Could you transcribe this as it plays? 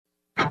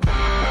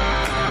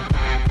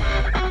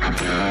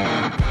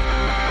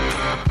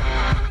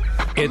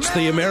It's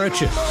the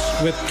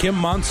Americhicks with Kim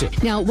Monson.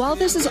 Now, while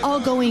this is all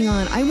going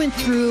on, I went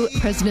through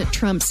President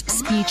Trump's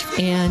speech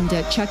and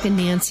Chuck and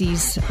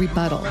Nancy's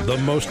rebuttal. The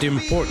most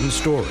important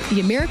story.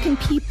 The American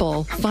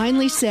people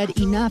finally said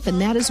enough,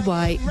 and that is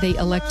why they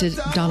elected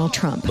Donald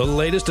Trump. The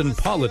latest in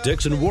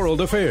politics and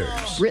world affairs.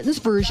 Britain's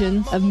version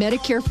of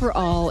Medicare for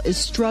All is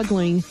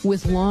struggling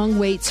with long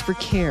waits for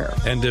care.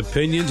 And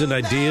opinions and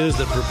ideas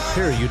that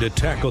prepare you to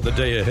tackle the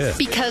day ahead.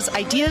 Because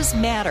ideas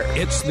matter.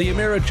 It's the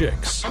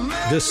Americhicks,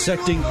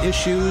 dissecting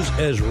issues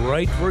as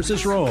right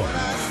versus wrong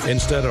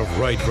instead of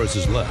right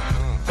versus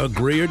left.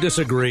 Agree or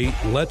disagree,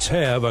 let's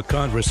have a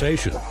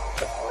conversation.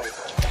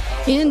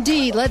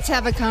 Indeed. Let's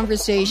have a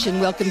conversation.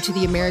 Welcome to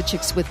the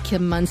Americhicks with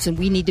Kim Monson.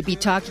 We need to be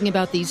talking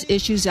about these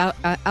issues out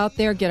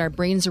there, get our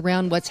brains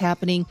around what's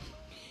happening,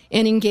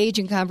 and engage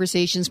in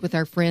conversations with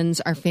our friends,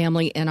 our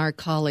family, and our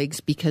colleagues,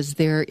 because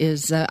there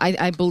is,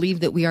 I believe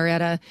that we are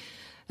at a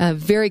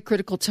very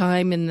critical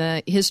time in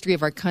the history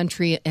of our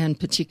country, and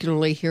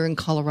particularly here in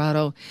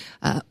Colorado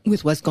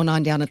with what's going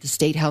on down at the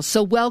State House.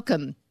 So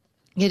welcome.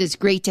 It is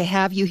great to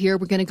have you here.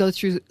 We're going to go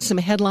through some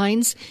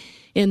headlines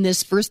in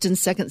this first and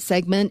second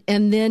segment.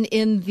 And then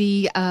in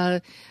the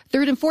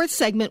third and fourth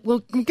segment, we're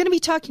going to be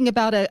talking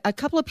about a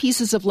couple of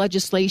pieces of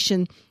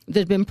legislation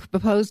that have been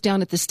proposed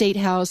down at the State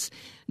House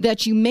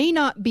that you may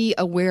not be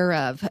aware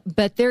of,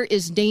 but there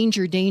is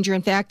danger.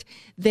 In fact,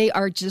 they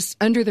are just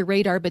under the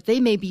radar, but they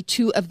may be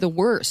two of the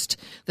worst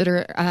that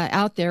are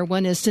out there.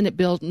 One is Senate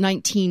Bill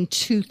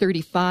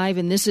 19235,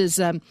 and this is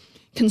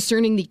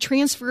concerning the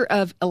transfer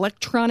of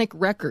electronic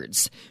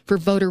records for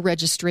voter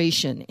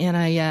registration. And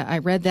I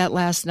read that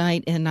last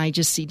night, and I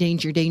just see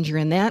danger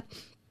in that.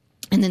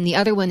 And then the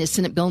other one is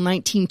Senate Bill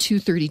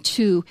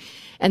 19232,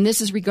 and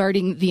this is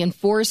regarding the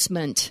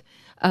enforcement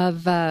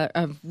of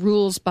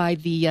rules by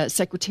the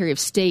Secretary of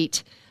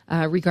State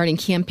regarding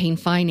campaign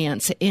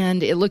finance.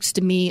 And it looks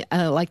to me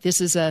like this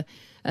is a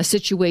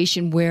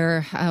situation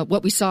where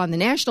what we saw on the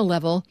national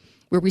level,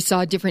 where we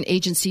saw different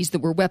agencies that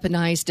were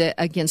weaponized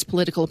against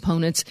political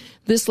opponents,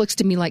 this looks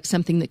to me like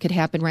something that could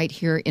happen right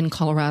here in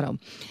Colorado.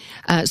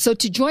 So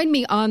to join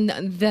me on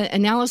the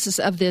analysis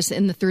of this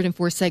in the third and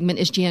fourth segment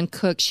is Jan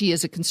Cook. She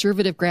is a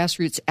conservative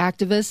grassroots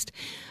activist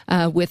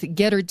with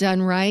Get Her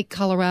Done Right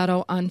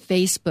Colorado on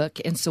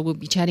Facebook. And so we'll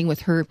be chatting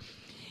with her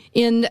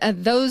in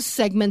those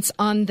segments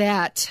on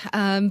that.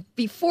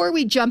 Before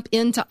we jump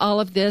into all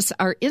of this,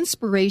 our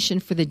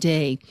inspiration for the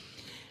day.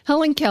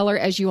 Helen Keller,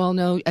 as you all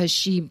know,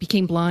 she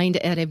became blind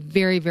at a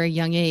very, very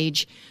young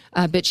age,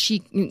 but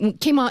she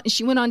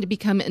went on to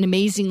become an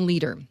amazing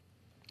leader.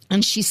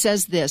 And she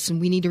says this,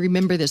 and we need to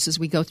remember this as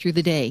we go through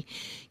the day.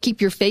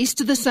 Keep your face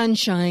to the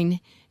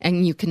sunshine,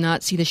 and you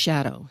cannot see the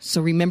shadow.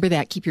 So remember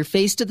that. Keep your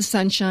face to the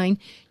sunshine.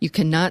 You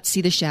cannot see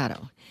the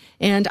shadow.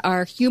 And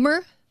our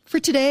humor for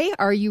today,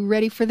 are you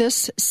ready for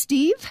this,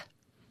 Steve?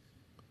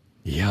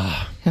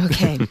 Yeah.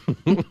 Okay.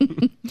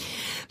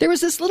 There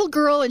was this little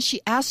girl, and she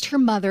asked her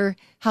mother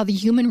how the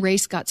human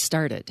race got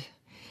started.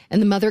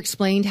 And the mother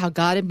explained how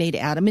God had made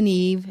Adam and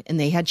Eve, and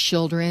they had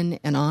children,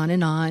 and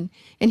on,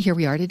 and here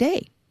we are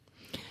today.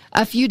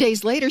 A few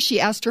days later,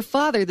 she asked her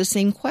father the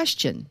same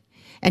question,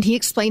 and he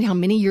explained how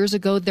many years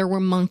ago there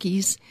were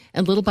monkeys,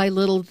 and little by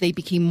little they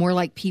became more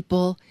like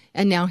people,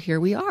 and now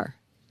here we are.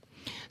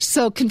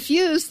 So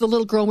confused, the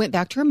little girl went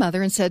back to her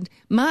mother and said,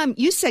 "Mom,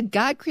 you said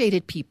God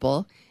created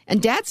people,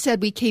 and Dad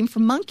said we came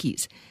from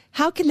monkeys.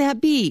 How can that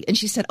be?" And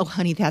she said, "Oh,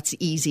 honey, that's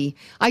easy.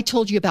 I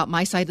told you about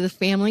my side of the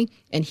family,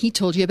 and he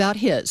told you about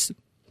his."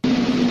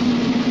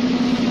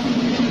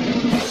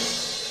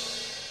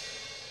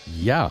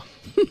 Yeah.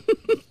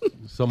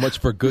 So much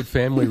for good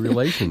family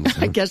relations.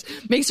 I guess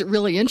makes it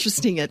really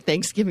interesting at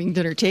Thanksgiving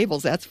dinner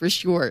tables, that's for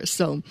sure.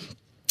 So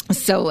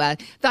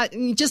thought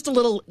just a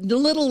little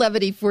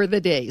levity for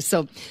the day.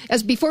 So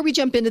before we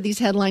jump into these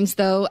headlines,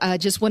 though, I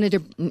just wanted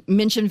to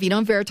mention Vino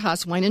and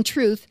Veritas Wine and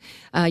Truth.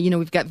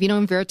 We've got Vino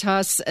and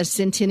Veritas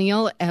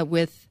Centennial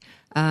with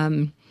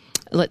Jen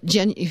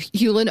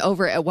Hewlin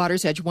over at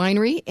Water's Edge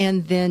Winery,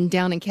 and then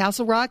down in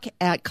Castle Rock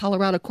at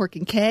Colorado Cork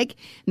and Keg,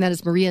 and that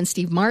is Maria and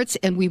Steve Martz.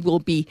 And we will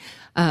be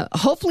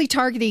hopefully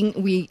targeting,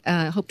 we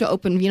hope to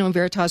open Vino and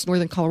Veritas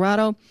Northern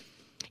Colorado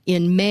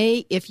in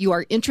May. If you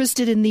are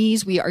interested in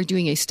these, we are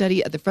doing a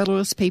study of the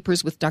Federalist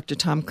Papers with Dr.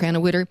 Tom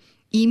Cranowiter.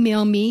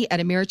 Email me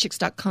at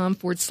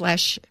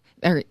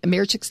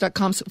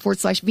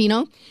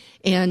americhicks.com/Vino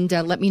and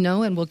let me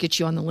know, and we'll get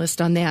you on the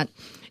list on that.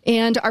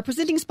 And our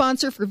presenting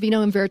sponsor for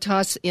Vino and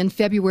Veritas in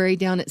February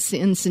down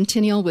in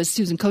Centennial was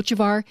Susan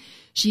Kochevar.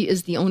 She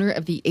is the owner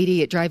of the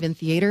 88 Drive-In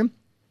Theater.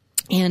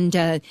 And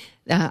I'm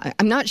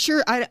not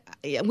sure.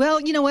 Well,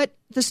 you know what?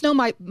 The snow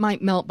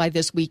might melt by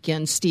this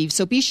weekend, Steve.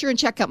 So be sure and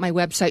check out my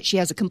website. She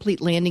has a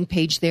complete landing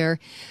page there.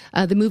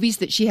 The movies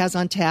that she has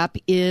on tap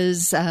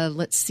is,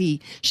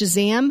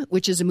 Shazam,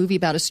 which is a movie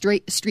about a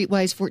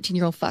streetwise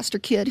 14-year-old foster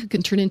kid who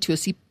can turn into a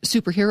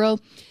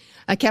superhero.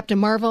 Captain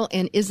Marvel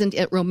and Isn't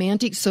It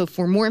Romantic? So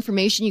for more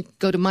information, you can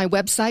go to my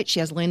website. She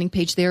has a landing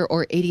page there,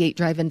 or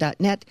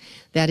 88drivein.net.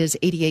 That is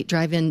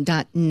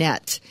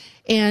 88drivein.net.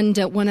 And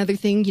one other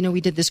thing, we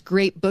did this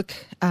great book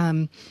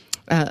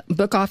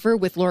book offer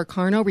with Laura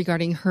Carno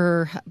regarding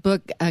her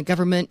book,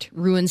 Government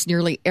Ruins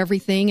Nearly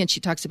Everything, and she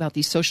talks about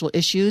these social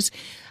issues.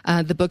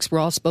 The books were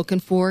all spoken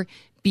for.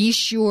 Be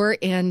sure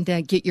and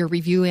get your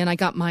review in. I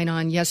got mine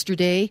on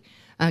yesterday.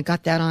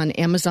 Got that on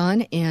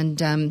Amazon, and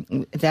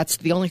that's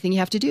the only thing you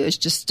have to do is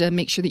just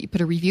make sure that you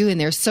put a review in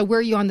there. So where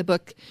are you on the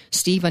book,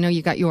 Steve? I know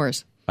you got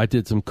yours. I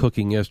did some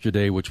cooking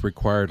yesterday, which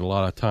required a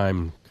lot of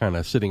time kind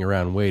of sitting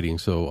around waiting.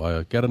 So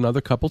I got another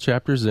couple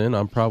chapters in.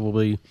 I'm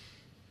probably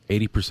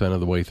 80%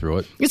 of the way through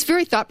it. It's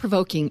very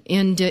thought-provoking,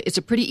 and it's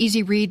a pretty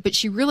easy read, but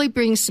she really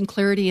brings some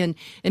clarity and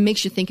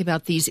makes you think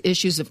about these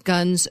issues of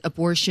guns,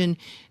 abortion,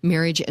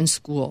 marriage, and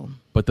school.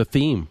 But the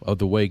theme of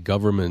the way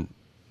government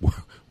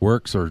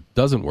works or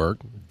doesn't work,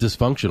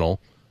 dysfunctional,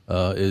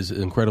 is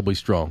incredibly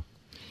strong.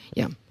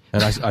 Yeah.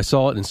 And I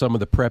saw it in some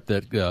of the prep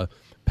that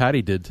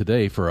Patty did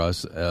today for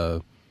us.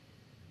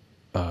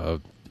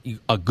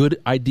 A good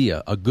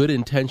idea, a good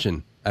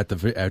intention at the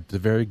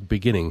very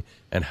beginning,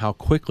 and how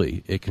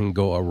quickly it can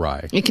go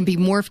awry. It can be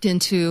morphed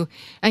into,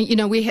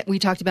 we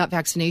talked about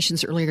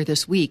vaccinations earlier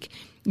this week.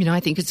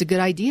 I think it's a good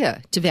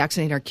idea to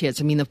vaccinate our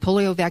kids. I mean, the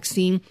polio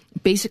vaccine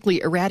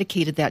basically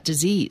eradicated that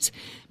disease.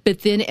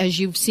 But then as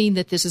you've seen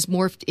that this is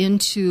morphed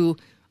into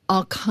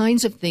all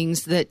kinds of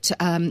things that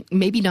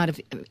maybe not have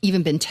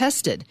even been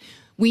tested,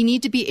 we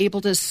need to be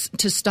able to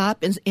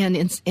stop.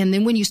 And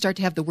then when you start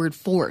to have the word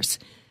force,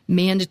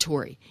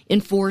 mandatory,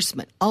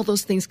 enforcement, all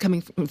those things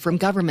coming from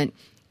government,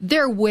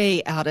 they're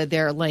way out of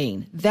their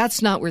lane.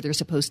 That's not where they're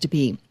supposed to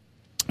be.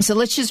 So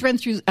let's just run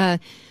through the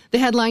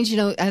headlines.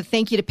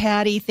 Thank you to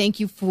Patty. Thank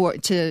you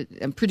to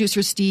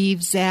producer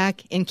Steve,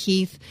 Zach, and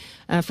Keith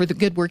for the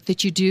good work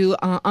that you do.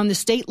 On the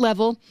state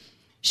level,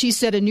 she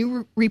said a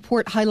new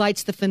report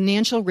highlights the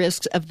financial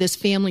risks of this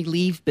family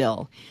leave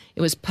bill.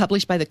 It was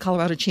published by the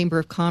Colorado Chamber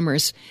of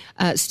Commerce.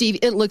 Steve,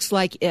 it looks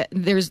like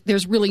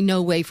there's really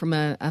no way from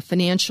a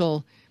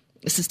financial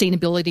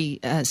sustainability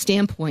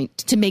standpoint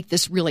to make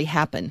this really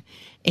happen.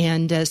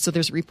 And so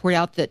there's a report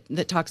out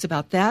that talks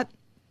about that.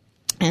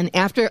 And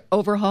after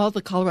overhaul,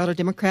 the Colorado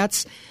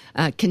Democrats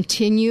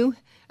continue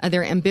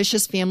their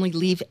ambitious family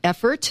leave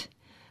effort.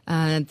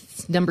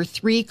 Number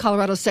 3,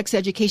 Colorado sex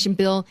education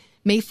bill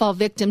may fall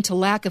victim to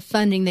lack of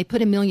funding. They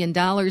put $1 million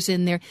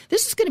in there.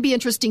 This is going to be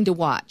interesting to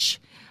watch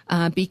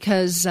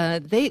because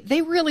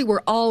they really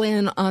were all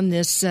in on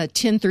this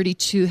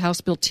 1032,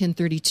 House Bill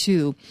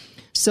 1032.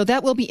 So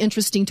that will be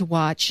interesting to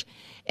watch.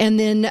 And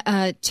then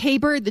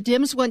Tabor, the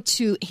Dems want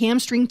to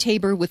hamstring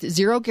Tabor with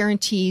zero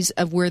guarantees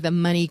of where the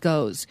money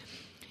goes.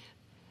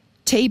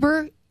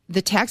 Tabor,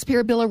 the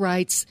Taxpayer Bill of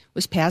Rights,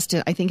 was passed,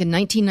 I think, in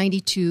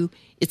 1992.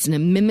 It's an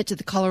amendment to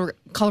the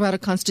Colorado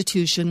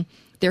Constitution.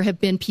 There have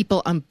been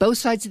people on both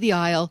sides of the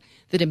aisle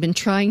that have been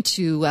trying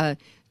to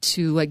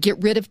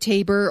get rid of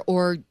Tabor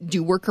or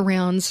do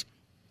workarounds.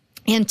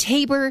 And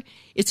Tabor,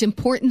 it's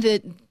important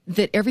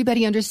that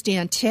everybody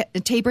understand,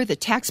 Tabor, the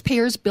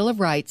Taxpayers Bill of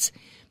Rights,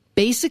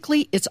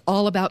 basically it's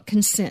all about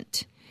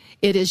consent.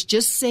 It is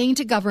just saying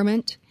to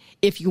government,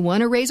 if you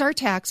want to raise our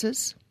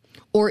taxes,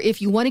 or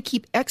if you want to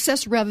keep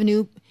excess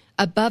revenue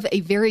above a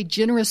very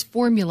generous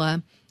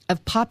formula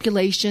of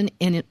population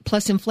and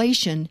plus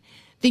inflation,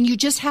 then you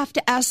just have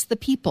to ask the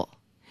people.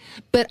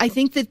 But I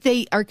think that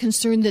they are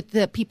concerned that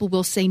the people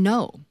will say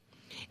no.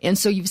 And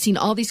so you've seen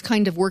all these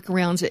kind of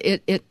workarounds.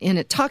 And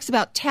it talks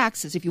about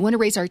taxes. If you want to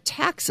raise our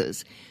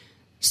taxes.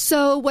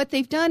 So what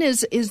they've done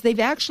is they've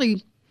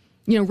actually,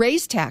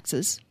 raised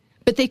taxes,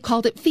 but they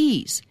called it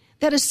fees.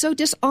 That is so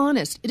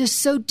dishonest. It is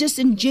so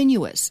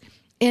disingenuous.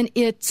 And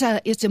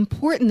it's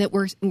important that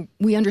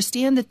we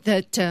understand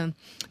that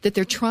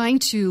they're trying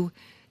to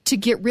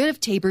get rid of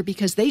Tabor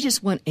because they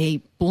just want a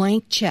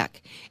blank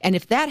check. And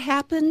if that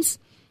happens,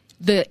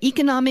 the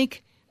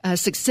economic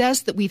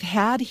success that we've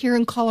had here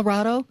in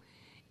Colorado,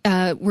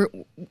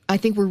 I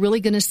think we're really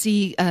going to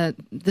see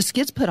the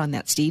skids put on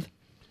that, Steve.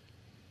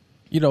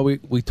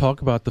 We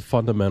talk about the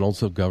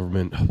fundamentals of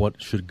government.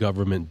 What should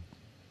government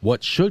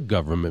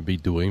be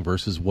doing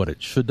versus what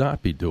it should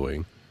not be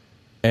doing,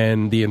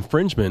 and the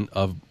infringement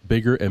of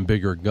bigger and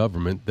bigger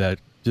government that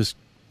just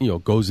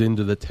goes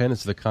into the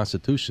tenets of the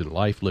Constitution: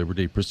 life,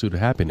 liberty, pursuit of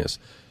happiness.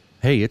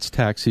 Hey, it's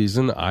tax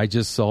season. I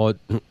just saw it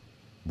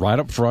right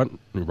up front,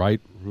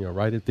 right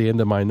at the end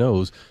of my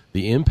nose.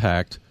 The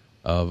impact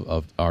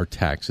of our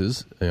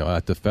taxes,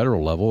 at the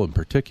federal level in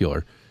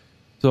particular.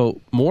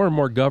 So more and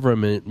more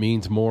government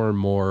means more and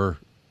more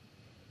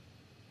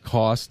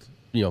cost,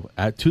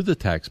 to the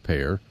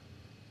taxpayer.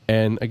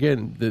 And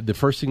again, the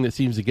first thing that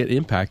seems to get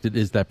impacted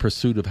is that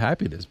pursuit of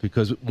happiness,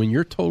 because when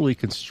you're totally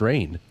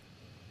constrained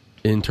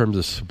in terms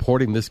of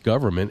supporting this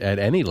government at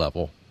any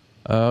level,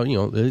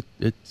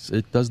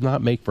 it does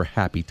not make for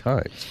happy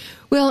times.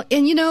 Well,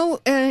 and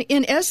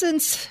in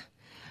essence,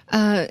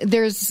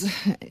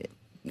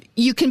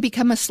 you can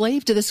become a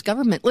slave to this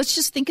government. Let's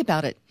just think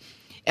about it.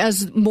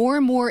 As more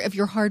and more of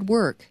your hard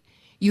work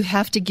you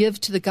have to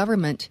give to the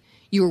government,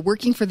 you are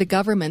working for the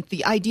government.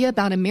 The idea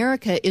about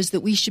America is that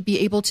we should be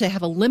able to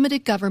have a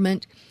limited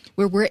government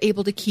where we're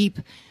able to keep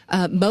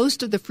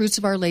most of the fruits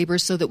of our labor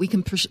so that we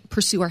can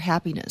pursue our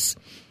happiness.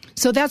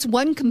 So that's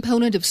one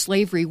component of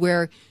slavery,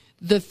 where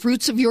the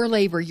fruits of your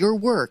labor, your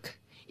work,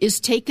 is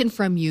taken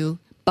from you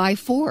by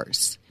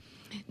force.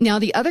 Now,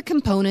 the other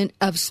component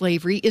of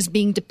slavery is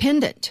being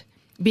dependent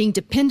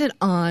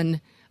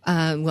on,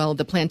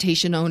 the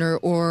plantation owner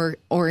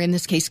or in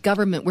this case,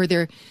 government,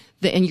 where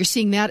and you're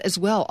seeing that as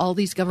well, all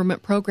these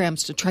government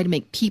programs to try to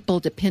make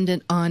people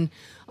dependent on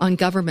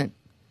government.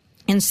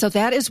 And so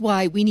that is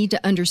why we need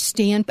to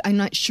understand. I'm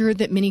not sure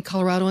that many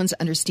Coloradoans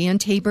understand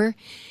Tabor.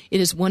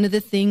 It is one of the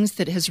things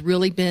that has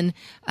really been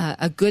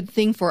a good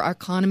thing for our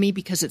economy,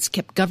 because it's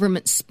kept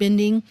government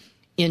spending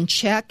in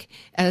check.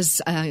 As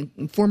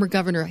former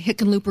Governor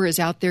Hickenlooper is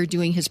out there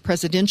doing his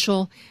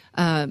presidential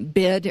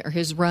bid or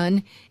his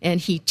run, and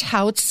he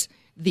touts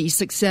the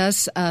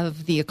success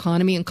of the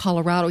economy in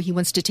Colorado. He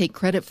wants to take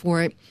credit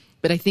for it,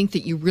 but I think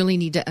that you really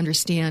need to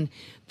understand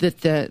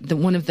that the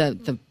one of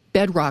the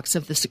bedrocks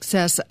of the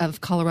success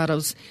of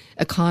Colorado's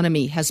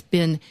economy has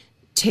been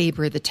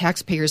Tabor, the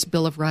taxpayers'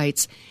 Bill of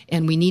Rights,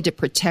 and we need to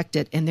protect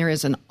it, and there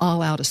is an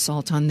all-out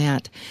assault on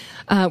that.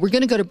 We're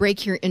going to go to break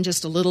here in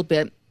just a little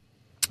bit,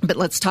 but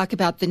let's talk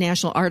about the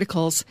national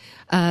articles.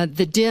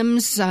 The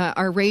Dems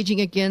are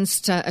raging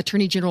against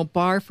Attorney General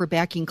Barr for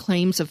backing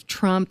claims of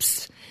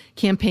Trump's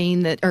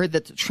campaign that the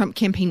Trump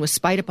campaign was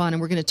spied upon,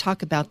 and we're going to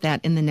talk about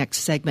that in the next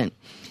segment.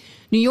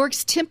 New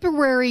York's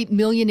temporary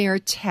millionaire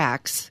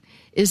tax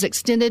is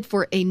extended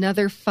for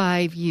another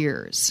 5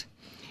 years.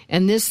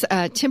 And this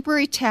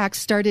temporary tax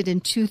started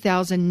in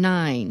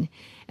 2009,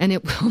 and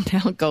it will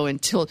now go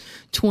until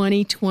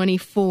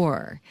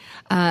 2024.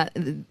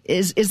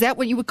 Is that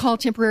what you would call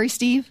temporary,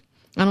 Steve?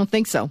 I don't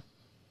think so.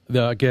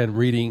 Again,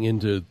 reading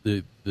into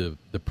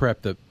the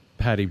prep that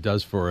Patty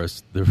does for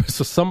us,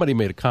 somebody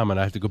made a comment.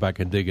 I have to go back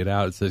and dig it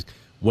out. It says,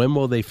 when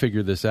will they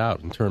figure this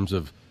out in terms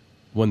of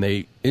when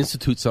they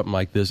institute something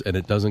like this and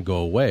it doesn't go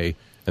away?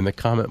 And the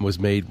comment was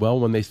made, well,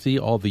 when they see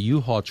all the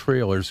U-Haul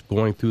trailers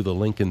going through the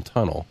Lincoln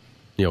Tunnel,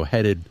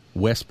 headed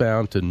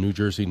westbound to New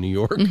Jersey, New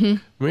York,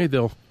 maybe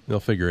they'll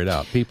figure it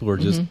out. People are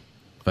just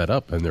fed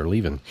up and they're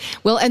leaving.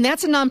 Well, and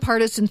that's a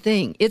nonpartisan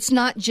thing. It's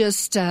not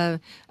just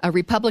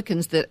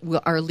Republicans that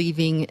are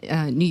leaving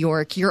New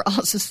York. You're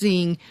also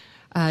seeing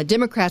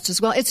Democrats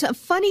as well. It's a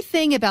funny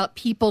thing about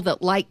people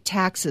that like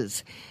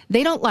taxes.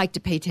 They don't like to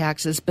pay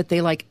taxes, but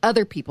they like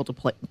other people to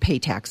pay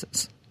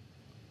taxes.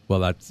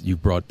 Well, you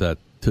brought that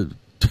to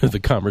the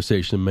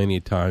conversation many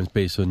times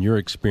based on your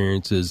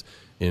experiences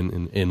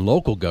in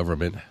local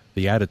government.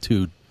 The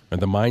attitude or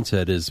the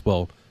mindset is,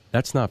 well,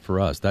 that's not for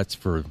us. That's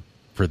for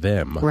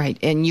them. Right.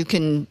 And you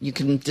can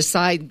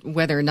decide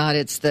whether or not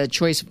it's the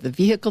choice of the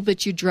vehicle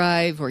that you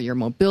drive or your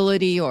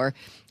mobility,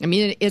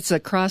 it's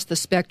across the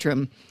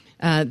spectrum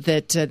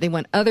that they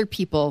want other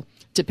people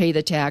to pay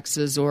the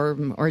taxes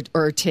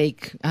or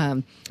take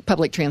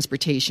public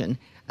transportation,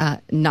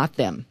 not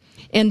them.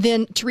 And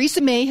then Theresa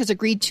May has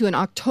agreed to an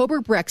October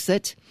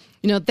Brexit.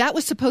 That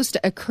was supposed to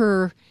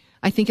occur,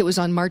 I think it was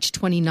on March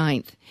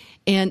 29th.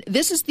 And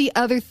this is the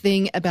other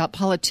thing about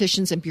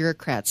politicians and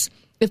bureaucrats.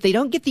 If they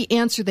don't get the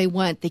answer they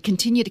want, they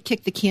continue to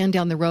kick the can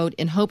down the road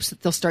in hopes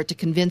that they'll start to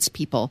convince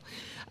people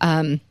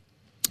to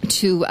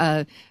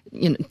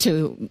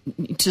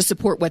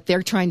support what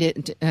they're trying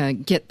to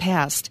get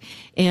passed.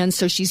 And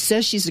so she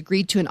says she's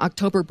agreed to an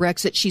October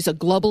Brexit. She's a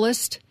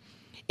globalist.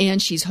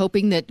 And she's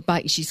hoping that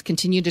she's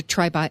continued to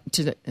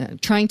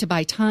trying to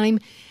buy time,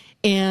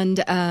 and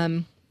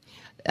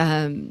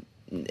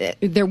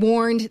they're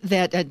warned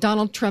that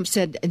Donald Trump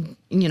said,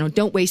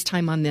 don't waste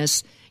time on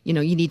this. You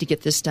need to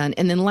get this done.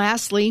 And then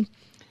lastly,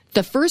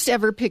 the first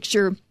ever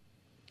picture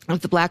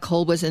of the black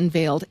hole was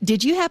unveiled.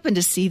 Did you happen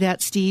to see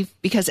that, Steve?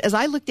 Because as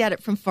I looked at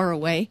it from far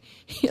away,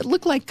 it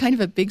looked like kind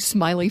of a big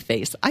smiley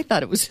face. I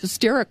thought it was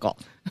hysterical.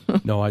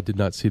 No, I did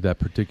not see that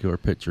particular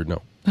picture,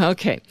 no.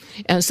 Okay.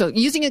 And so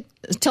using a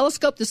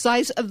telescope the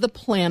size of the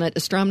planet,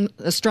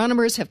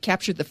 astronomers have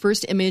captured the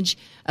first image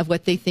of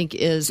what they think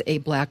is a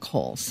black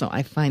hole. So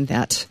I find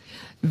that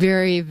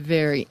very,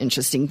 very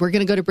interesting. We're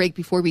going to go to break.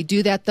 Before we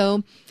do that,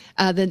 though,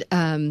 the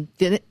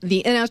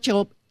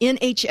NHL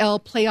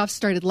playoffs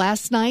started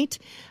last night,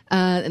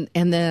 and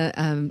the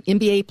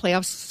NBA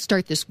playoffs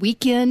start this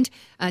weekend.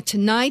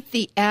 Tonight,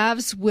 the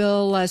Avs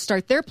will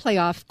start their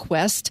playoff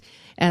quest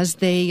as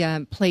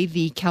they play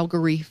the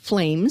Calgary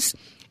Flames.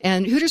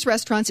 And Hooters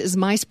Restaurants is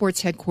my sports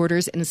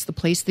headquarters, and it's the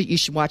place that you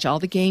should watch all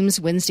the games.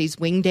 Wednesday's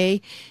Wing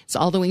Day. It's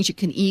all the wings you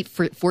can eat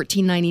for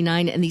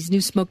 $14.99, and these new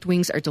smoked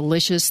wings are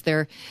delicious.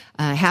 They're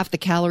half the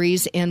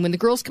calories, and when the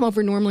girls come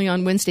over normally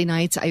on Wednesday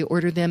nights, I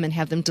order them and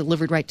have them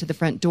delivered right to the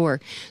front door.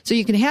 So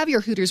you can have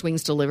your Hooters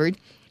wings delivered.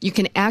 You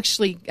can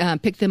actually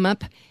pick them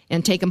up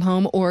and take them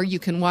home, or you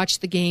can watch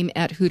the game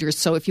at Hooters.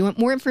 So if you want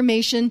more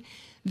information,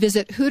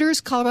 visit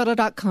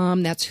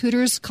HootersColorado.com. That's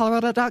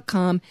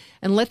HootersColorado.com,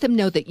 and let them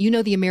know that you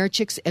know the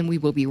Americhicks, and we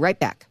will be right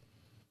back.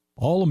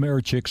 All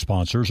Americhick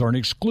sponsors are in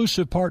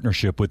exclusive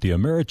partnership with the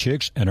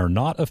Americhicks and are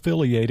not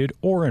affiliated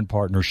or in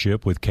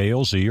partnership with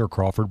KLZ or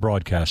Crawford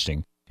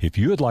Broadcasting. If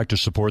you would like to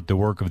support the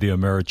work of the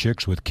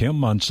Americhicks with Kim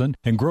Munson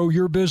and grow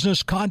your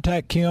business,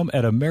 contact Kim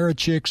at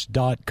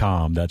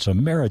Americhicks.com. That's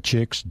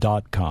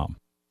Americhicks.com.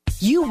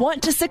 You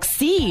want to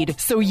succeed,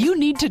 so you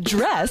need to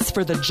dress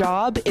for the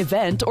job,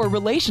 event, or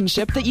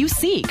relationship that you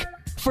seek.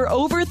 For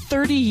over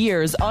 30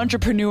 years,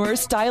 entrepreneur,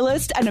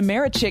 stylist, and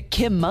Americhick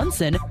Kim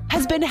Munson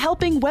has been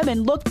helping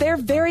women look their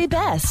very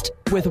best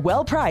with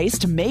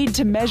well-priced,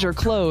 made-to-measure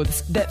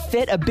clothes that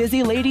fit a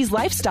busy lady's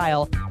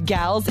lifestyle.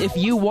 Gals, if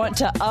you want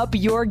to up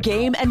your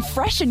game and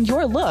freshen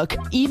your look,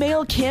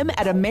 email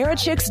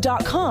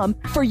Kim@Americhicks.com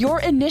for your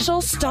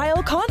initial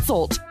style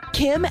consult.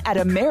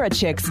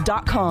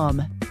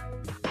 Kim@Americhicks.com.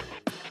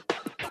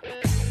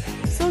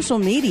 Social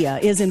media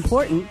is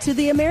important to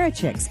the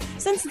Americhicks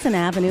since it's an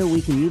avenue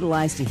we can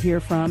utilize to hear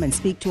from and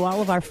speak to all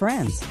of our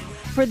friends.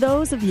 For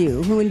those of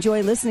you who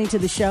enjoy listening to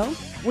the show,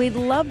 we'd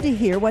love to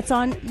hear what's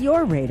on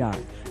your radar.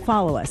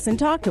 Follow us and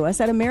talk to us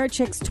at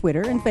Americhick's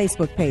Twitter and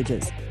Facebook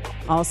pages.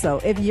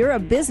 Also, if you're a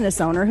business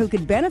owner who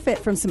could benefit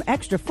from some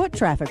extra foot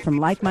traffic from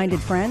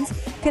like-minded friends,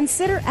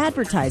 consider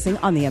advertising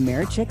on the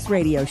Americhicks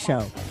radio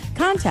show.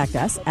 Contact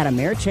us at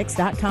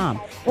Americhicks.com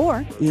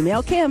or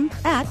email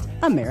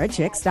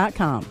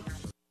Kim@Americhicks.com.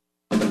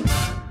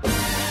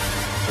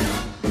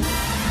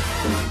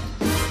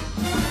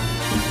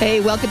 Hey,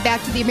 welcome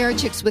back to the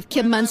Americhicks with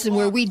Kim Munson,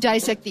 where we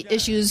dissect the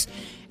issues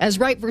as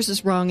right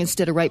versus wrong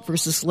instead of right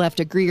versus left,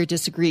 agree or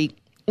disagree.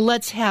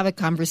 Let's have a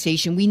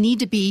conversation. We need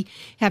to be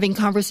having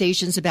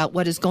conversations about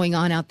what is going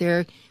on out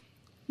there.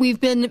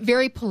 We've been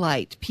very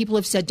polite. People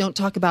have said, don't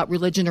talk about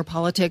religion or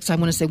politics. I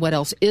want to say, what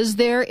else is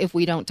there if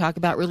we don't talk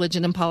about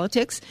religion and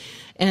politics?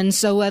 And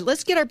so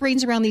let's get our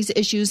brains around these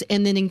issues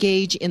and then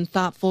engage in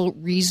thoughtful,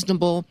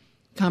 reasonable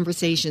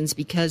conversations,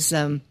 because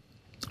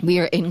we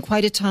are in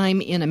quite a time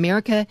in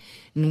America,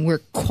 and we're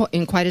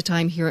in quite a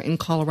time here in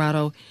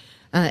Colorado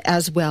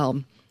as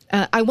well.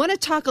 I want to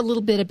talk a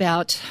little bit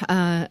about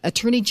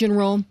Attorney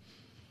General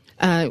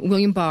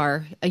William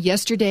Barr.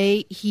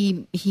 Yesterday,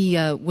 he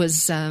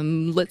was,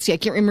 let's see, I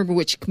can't remember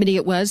which committee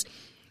it was,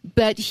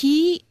 but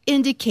he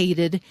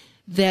indicated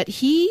that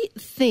he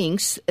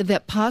thinks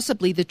that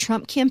possibly the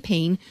Trump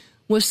campaign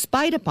was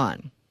spied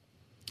upon.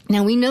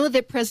 Now, we know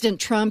that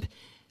President Trump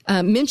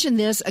mentioned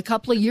this a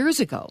couple of years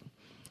ago.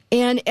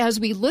 And as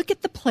we look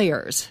at the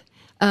players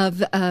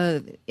of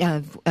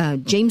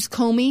James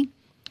Comey,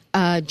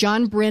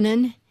 John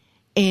Brennan,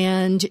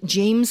 and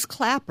James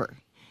Clapper.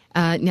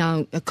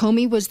 Now,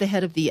 Comey was the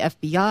head of the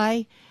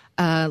FBI.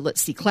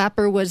 Let's see,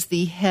 Clapper was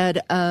the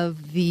head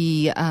of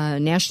the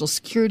National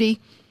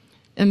Security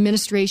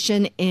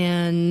Administration,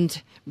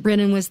 and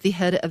Brennan was the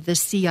head of the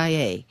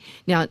CIA.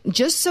 Now,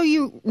 just so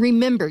you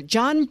remember,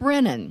 John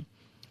Brennan,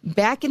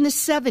 back in the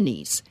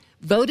 70s,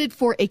 voted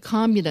for a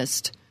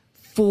communist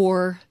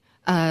for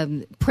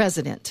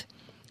president,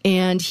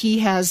 and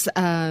he's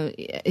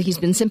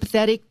been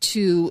sympathetic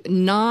to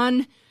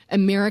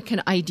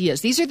non-American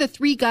ideas. These are the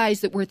three guys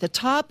that were at the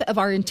top of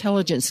our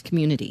intelligence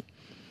community.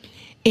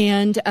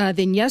 And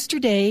then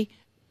yesterday,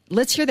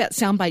 let's hear that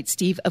soundbite,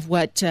 Steve, of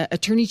what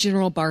Attorney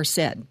General Barr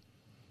said.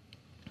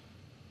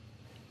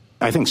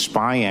 I think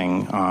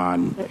spying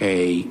on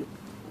a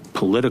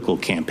political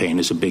campaign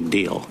is a big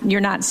deal.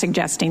 You're not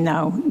suggesting,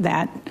 though,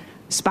 that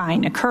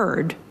spying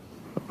occurred.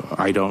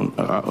 I don't,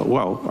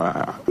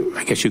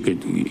 I guess you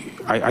could,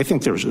 I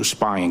think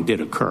spying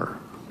did occur.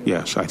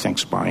 Yes, I think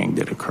spying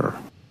did occur.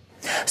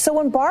 So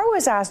when Barr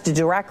was asked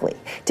directly,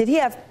 did he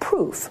have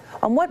proof?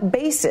 On what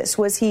basis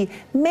was he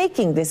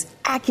making this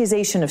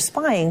accusation of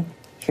spying?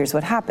 Here's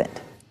what happened.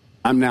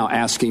 I'm now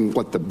asking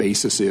what the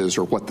basis is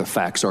or what the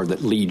facts are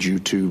that lead you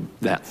to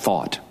that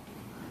thought.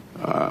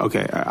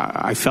 Okay,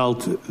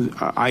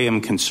 I am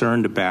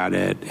concerned about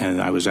it,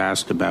 and I was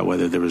asked about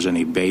whether there was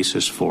any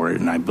basis for it,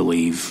 and I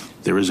believe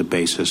there is a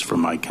basis for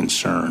my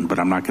concern, but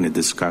I'm not going to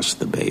discuss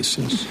the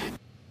basis.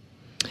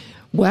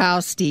 Wow,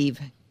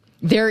 Steve,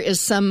 there is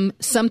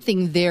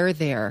something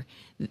there.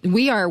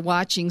 We are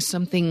watching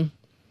something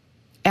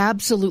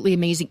absolutely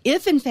amazing.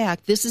 If, in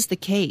fact, this is the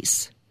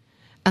case,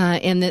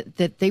 and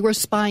that they were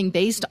spying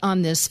based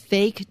on this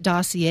fake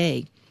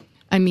dossier,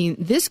 I mean,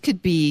 this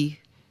could be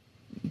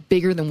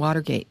bigger than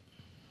Watergate.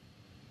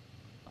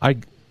 I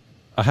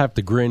have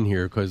to grin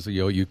here because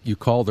you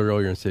called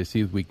earlier and say,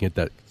 see if we can get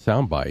that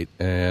soundbite,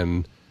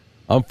 and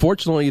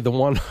unfortunately the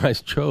one I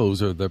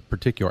chose, or the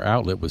particular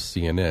outlet, was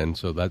CNN,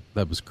 so that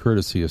was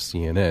courtesy of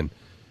CNN.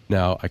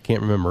 Now, I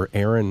can't remember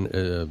Erin,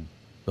 the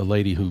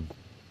lady who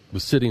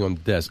was sitting on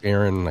the desk,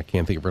 Erin, I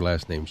can't think of her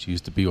last name, she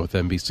used to be with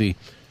NBC.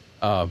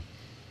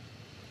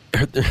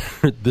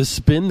 The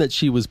spin that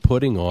she was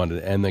putting on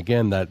it, and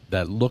again,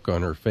 that look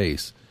on her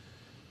face,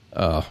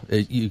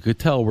 you could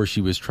tell where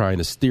she was trying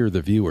to steer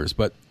the viewers.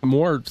 But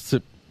more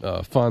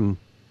fun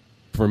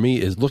for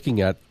me is looking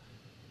at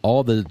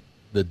all the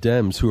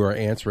Dems who are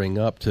answering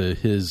up to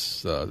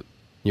his,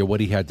 what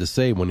he had to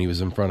say when he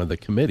was in front of the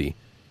committee.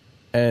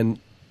 And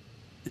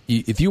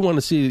if you want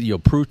to see,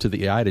 proof to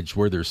the adage,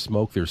 where there's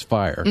smoke, there's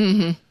fire.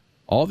 Mm-hmm.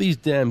 All these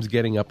Dems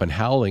getting up and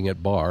howling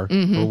at Barr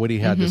for what he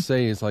had to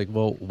say is like,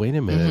 well, wait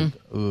a minute.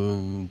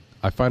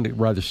 I find it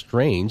rather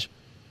strange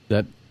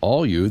that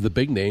all the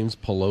big names,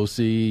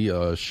 Pelosi,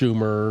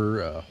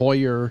 Schumer,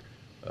 Hoyer,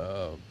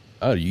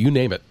 you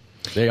name it,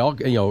 They all,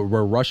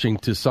 were rushing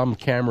to some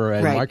camera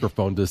and Right.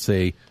 microphone to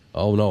say,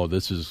 "Oh no,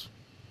 this is,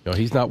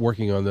 he's not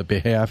working on the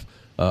behalf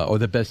or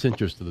the best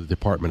interest of the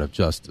Department of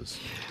Justice."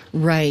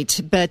 Right.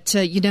 But,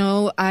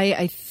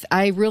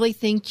 I really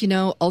think,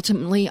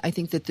 ultimately, I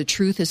think that the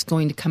truth is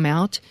going to come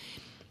out.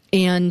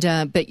 And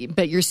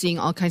but you're seeing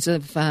all kinds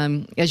of,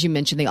 as you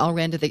mentioned, they all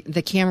ran to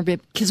the camera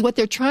because what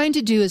they're trying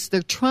to do is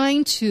they're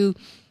trying to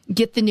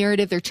get the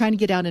narrative. They're trying to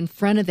get out in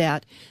front of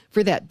that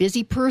for that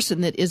busy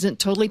person that isn't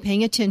totally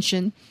paying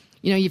attention.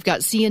 You've got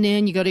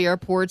CNN, you go to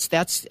airports,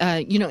 that's,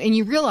 and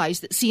you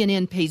realize that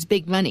CNN pays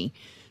big money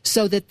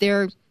so that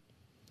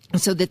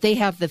they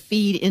have the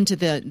feed into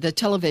the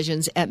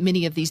televisions at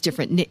many of these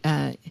different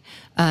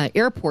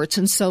airports.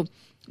 And so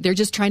they're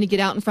just trying to get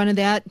out in front of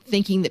that,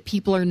 thinking that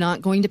people are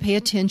not going to pay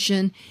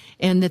attention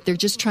and that they're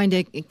just trying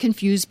to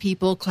confuse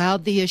people,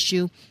 cloud the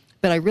issue.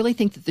 But I really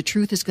think that the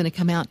truth is going to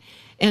come out.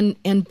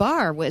 And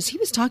Barr, he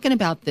was talking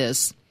about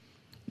this,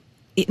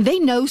 they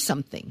know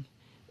something.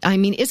 I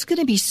mean, it's going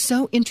to be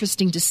so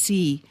interesting to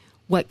see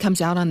what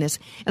comes out on this.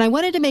 And I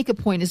wanted to make a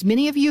point. As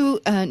many of you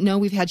know,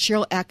 we've had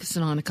Cheryl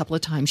Atkinson on a couple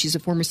of times. She's a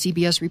former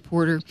CBS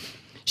reporter.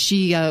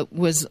 She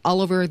was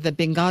all over the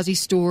Benghazi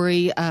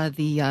story,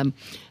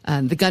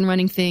 the gun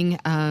running thing,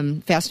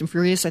 Fast and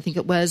Furious, I think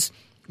it was,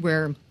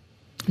 where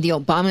the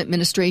Obama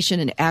administration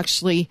had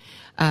actually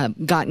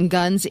gotten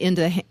guns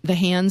into the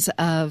hands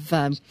of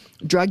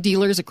drug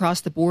dealers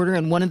across the border,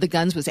 and one of the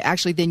guns was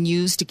actually then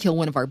used to kill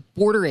one of our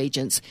border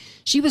agents.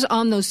 She was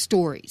on those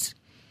stories.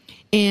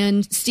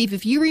 And, Steve,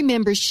 if you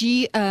remember,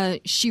 she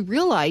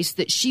realized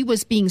that she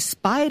was being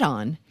spied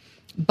on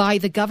by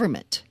the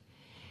government.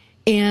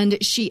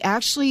 And she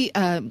actually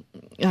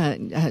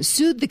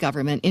sued the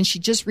government, and she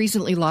just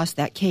recently lost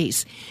that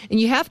case. And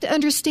you have to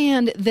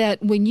understand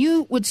that when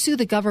you would sue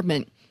the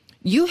government,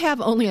 you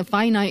have only a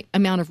finite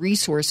amount of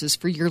resources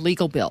for your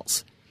legal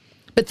bills.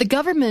 But the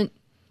government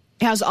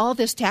has all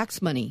this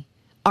tax money,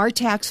 our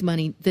tax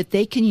money, that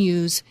they can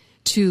use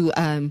to,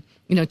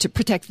 to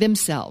protect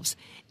themselves.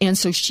 And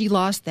so she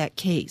lost that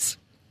case.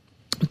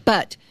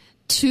 But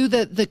to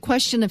the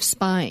question of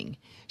spying,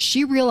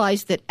 she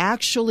realized that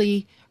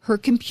actually her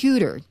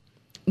computer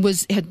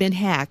had been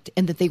hacked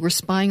and that they were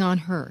spying on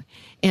her.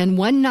 And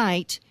one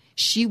night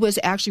she was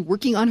actually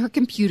working on her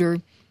computer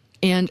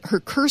and her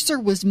cursor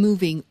was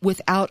moving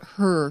without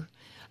her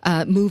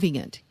moving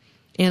it.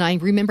 And I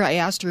remember I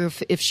asked her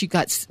if she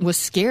was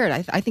scared.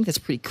 I think that's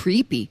pretty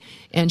creepy.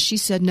 And she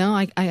said, no,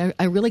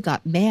 I really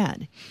got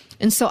mad.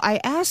 And so I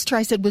asked her,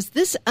 I said, was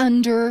this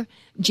under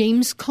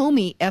James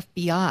Comey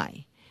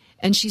FBI?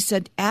 And she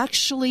said,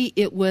 actually,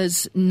 it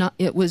was not.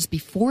 It was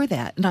before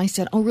that. And I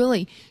said, oh,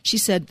 really? She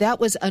said, that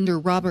was under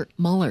Robert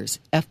Mueller's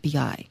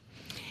FBI.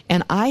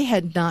 And I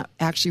had not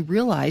actually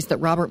realized that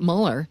Robert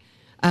Mueller,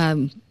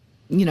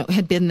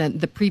 had been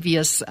the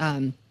previous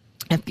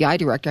FBI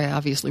director. I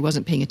obviously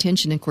wasn't paying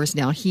attention. Of course,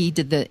 now he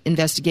did the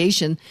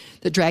investigation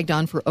that dragged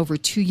on for over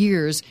 2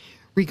 years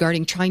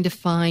regarding trying to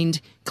find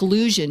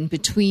collusion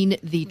between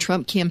the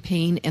Trump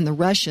campaign and the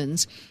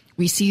Russians.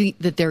 We see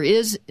that there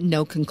is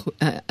no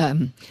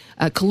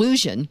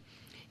collusion,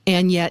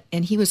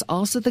 and he was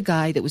also the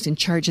guy that was in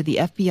charge of the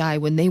FBI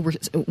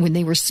when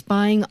they were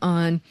spying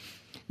on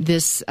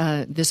this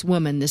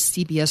woman, this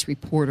CBS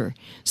reporter.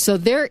 So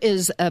there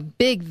is a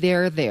big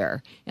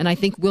there, and I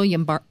think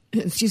William Barr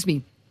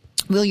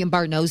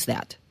knows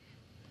that.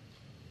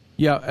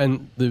 Yeah,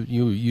 and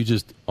you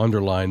just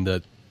underlined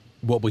that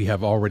what we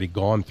have already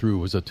gone through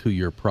was a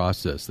 2-year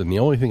process, and the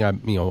only thing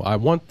I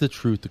want the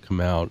truth to come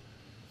out,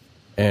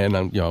 and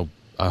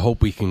I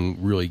hope we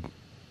can really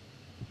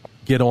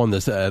get on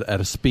this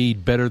at a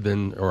speed better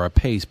than, or a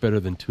pace better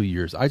than 2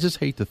 years. I just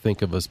hate to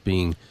think of us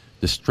being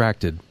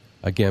distracted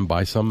again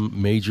by some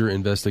major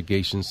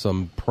investigation,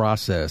 some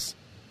process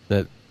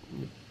that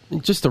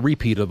just a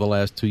repeat of the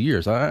last 2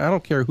 years. I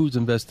don't care who's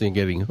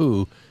investigating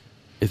who.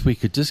 If we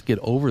could just get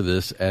over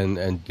this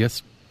and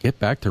get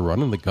back to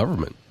running the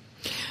government.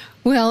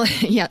 Well,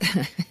 yeah.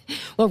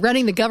 Well,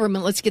 running the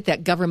government, let's get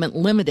that government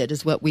limited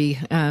is what we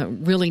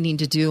really need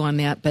to do on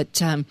that.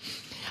 But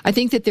I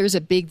think that there's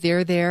a big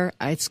there.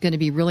 It's going to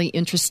be really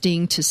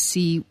interesting to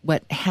see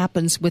what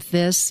happens with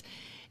this.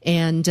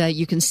 And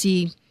you can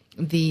see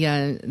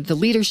the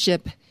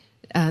leadership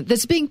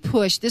that's being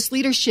pushed. This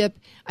leadership,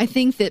 I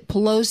think that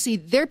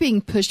Pelosi, they're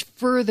being pushed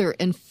further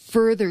and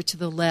further to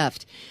the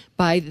left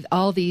by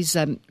all these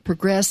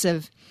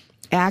progressive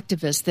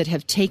activists that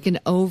have taken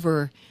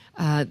over,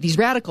 these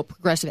radical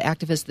progressive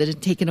activists that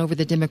have taken over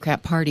the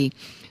Democrat Party.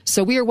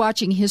 So we are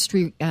watching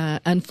history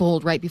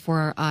unfold right before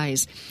our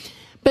eyes.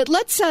 But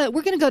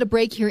we're going to go to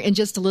break here in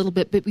just a little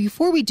bit. But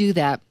before we do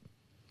that,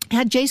 I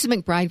had Jason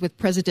McBride with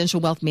Presidential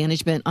Wealth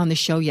Management on the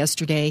show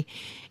yesterday,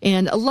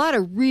 and a lot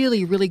of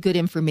really, really good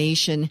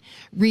information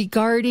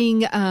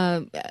regarding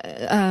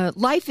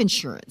life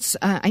insurance.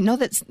 I know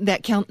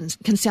that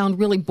can sound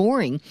really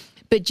boring,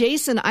 but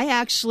Jason, I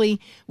actually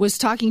was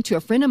talking to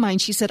a friend of mine.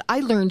 She said,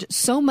 I learned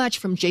so much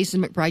from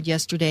Jason McBride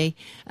yesterday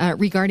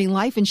regarding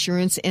life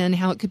insurance and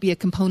how it could be a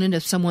component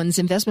of someone's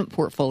investment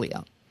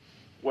portfolio.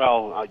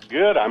 Well,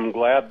 good. I'm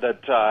glad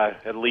that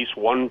at least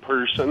one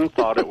person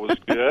thought it was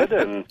good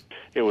and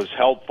it was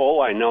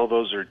helpful. I know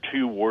those are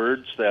two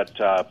words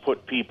that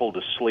put people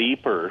to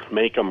sleep or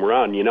make them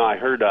run. You know, I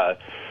heard a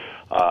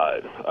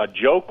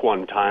joke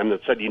one time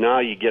that said, you know how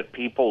you get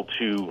people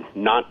to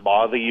not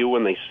bother you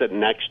when they sit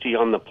next to you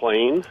on the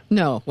plane?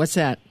 No, what's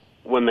that?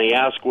 When they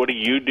ask, what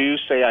do?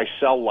 Say, I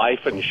sell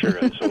life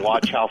insurance, and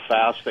watch how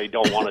fast they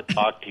don't want to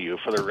talk to you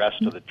for the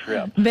rest of the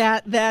trip.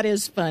 That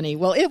is funny.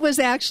 Well, it was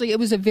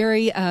a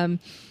very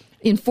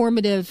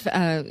informative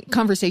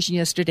conversation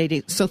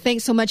yesterday, so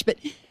thanks so much. But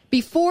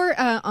before,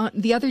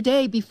 the other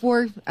day,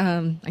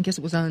 I guess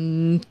it was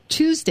on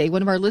Tuesday,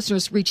 one of our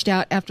listeners reached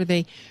out after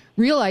they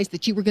realized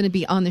that you were going to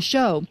be on the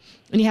show,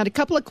 and he had a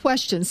couple of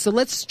questions. So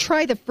let's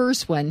try the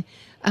first one.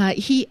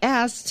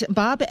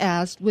 Bob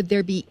asked, would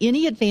there be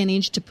any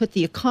advantage to put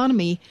the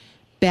economy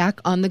back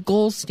on the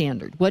gold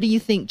standard? What do you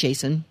think,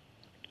 Jason?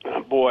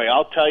 Boy,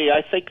 I'll tell you,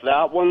 I think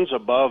that one's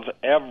above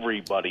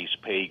everybody's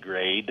pay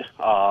grade.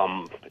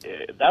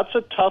 That's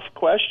a tough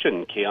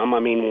question, Kim. I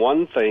mean,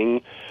 one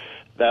thing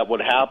that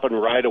would happen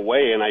right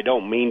away, and I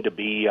don't mean to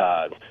be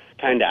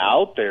kind of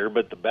out there,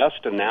 but the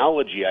best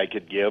analogy I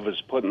could give is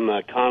putting the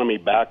economy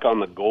back on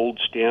the gold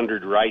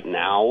standard right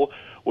now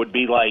would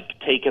be like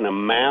taking a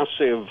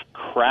massive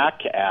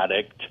crack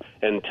addict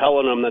and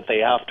telling them that they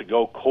have to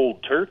go cold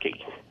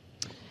turkey.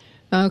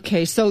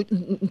 Okay, so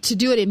to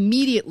do it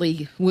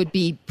immediately would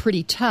be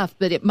pretty tough,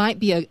 but it might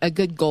be a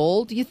good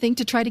goal, do you think,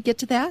 to try to get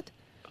to that?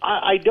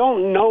 I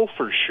don't know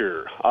for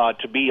sure.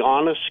 To be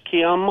honest,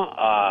 Kim,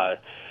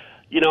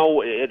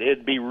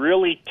 it'd be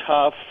really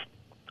tough,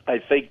 I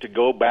think, to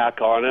go back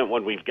on it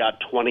when we've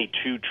got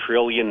 $22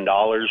 trillion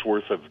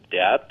worth of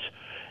debt.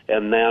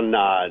 And then,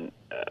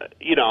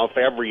 if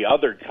every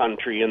other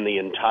country in the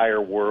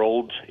entire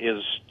world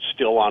is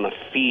still on a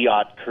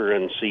fiat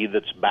currency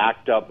that's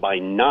backed up by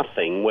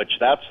nothing, which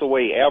that's the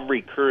way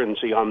every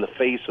currency on the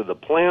face of the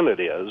planet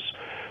is,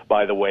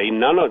 by the way.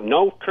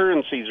 No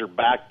currencies are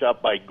backed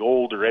up by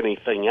gold or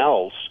anything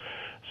else.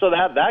 So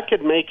that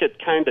could make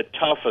it kind of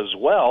tough as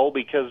well,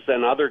 because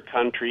then other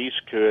countries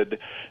could,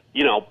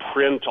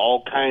 print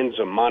all kinds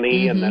of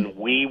money, and then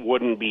we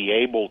wouldn't be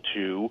able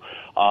to.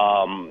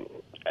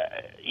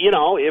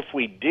 If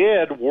we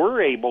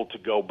were able to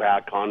go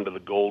back onto the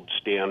gold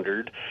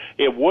standard,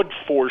 it would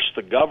force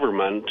the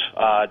government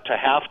to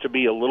have to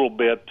be a little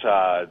bit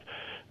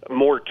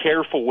more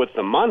careful with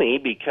the money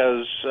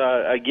because,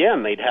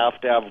 again, they'd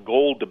have to have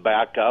gold to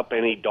back up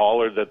any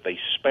dollar that they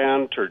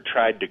spent or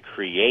tried to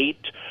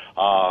create.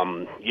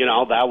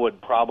 That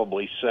would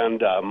probably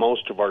send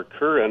most of our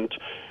current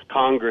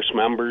Congress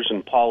members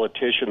and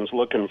politicians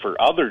looking for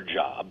other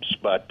jobs,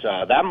 but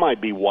that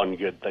might be one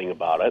good thing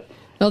about it.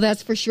 Well,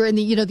 that's for sure. And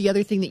the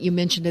other thing that you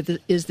mentioned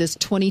is this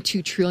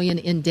 $22 trillion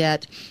in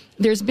debt.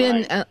 There's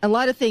been a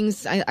lot of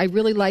things. I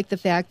really like the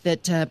fact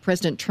that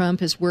President Trump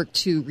has worked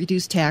to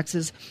reduce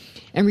taxes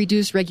and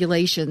reduce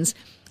regulations.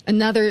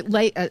 Another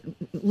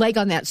leg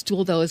on that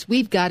stool, though, is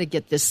we've got to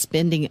get this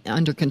spending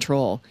under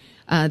control.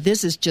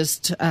 This is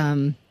just,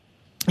 to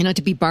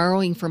be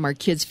borrowing from our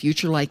kids'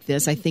 future like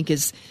this, I think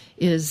is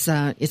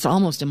it's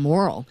almost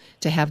immoral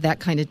to have that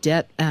kind of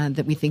debt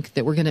that we think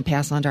that we're going to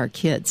pass on to our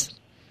kids.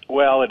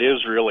 Well, it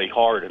is really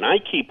hard, and I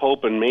keep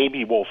hoping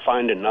maybe we'll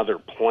find another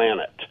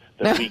planet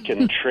that we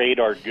can trade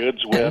our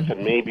goods with,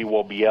 and maybe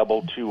we'll be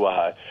able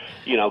to,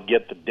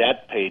 get the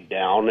debt paid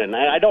down. And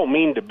I don't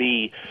mean to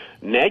be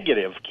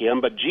negative,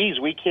 Kim, but geez,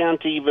 we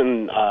can't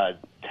even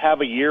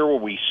have a year where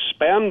we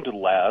spend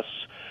less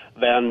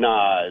than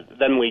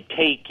we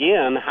take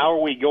in. How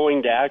are we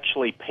going to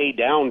actually pay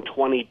down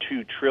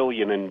 $22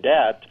 trillion in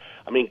debt?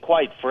 I mean,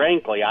 quite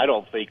frankly, I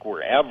don't think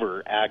we're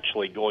ever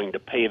actually going to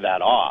pay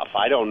that off.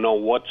 I don't know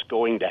what's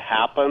going to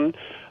happen.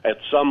 At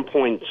some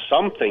point,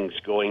 something's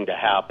going to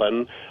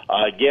happen.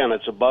 Again,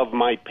 it's above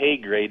my pay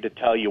grade to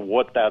tell you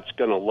what that's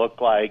going to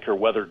look like or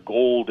whether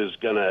gold is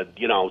going to,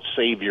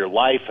 save your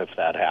life if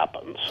that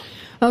happens.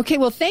 Okay,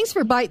 well, thanks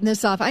for biting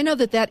this off. I know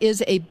that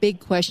is a big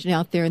question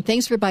out there, and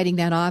thanks for biting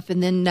that off.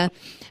 And then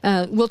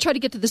we'll try to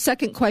get to the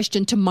second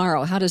question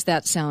tomorrow. How does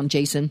that sound,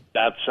 Jason?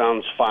 That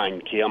sounds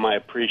fine, Kim. I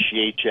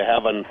appreciate you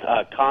having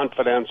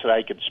confidence that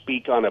I could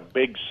speak on a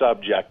big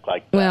subject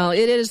like that. Well,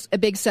 it is a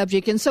big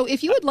subject. And so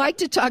if you would like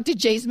to talk to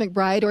Jason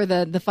McBride or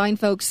the fine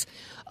folks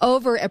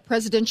over at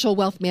Presidential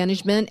Wealth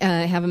Management,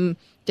 have them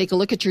take a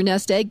look at your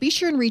nest egg, be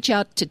sure and reach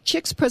out to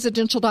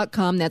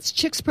chickspresidential.com. That's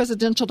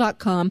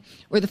chickspresidential.com,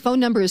 or the phone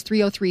number is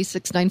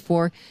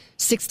 303-694-1600,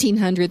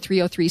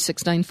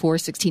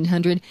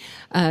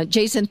 303-694-1600.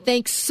 Jason,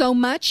 thanks so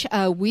much.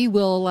 We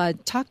will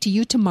talk to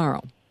you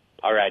tomorrow.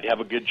 All right. Have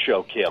a good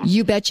show, Kim.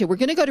 You betcha. We're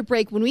going to go to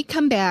break. When we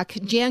come back,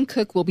 Jan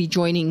Cook will be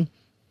joining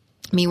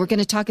me. We're going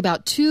to talk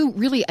about two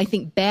really, I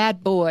think,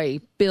 bad boy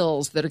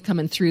bills that are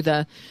coming through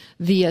the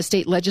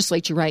state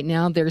legislature right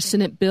now. There's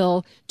Senate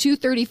Bill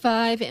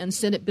 235 and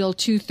Senate Bill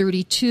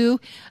 232.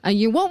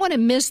 You won't want to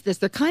miss this.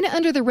 They're kind of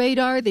under the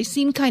radar. They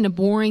seem kind of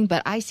boring,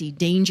 but I see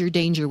danger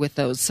with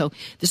those. So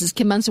this is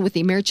Kim Munson with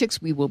the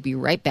AmeriChicks. We will be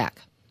right back.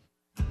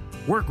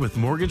 Work with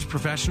mortgage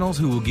professionals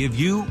who will give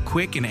you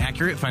quick and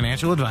accurate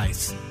financial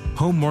advice.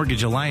 Home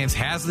Mortgage Alliance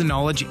has the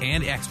knowledge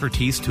and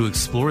expertise to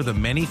explore the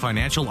many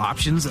financial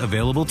options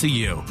available to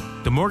you.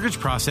 The mortgage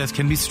process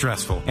can be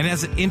stressful, and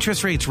as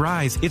interest rates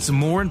rise, it's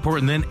more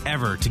important than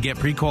ever to get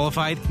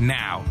pre-qualified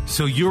now,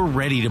 so you're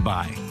ready to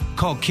buy.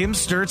 Call Kim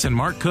Sturtz and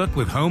Mark Cook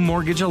with Home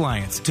Mortgage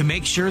Alliance to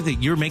make sure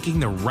that you're making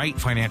the right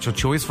financial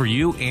choice for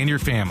you and your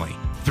family.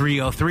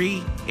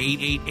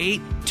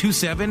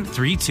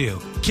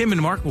 303-888-2732. Kim and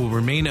Mark will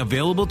remain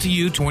available to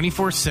you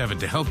 24/7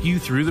 to help you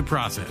through the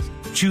process.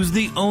 Choose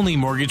the only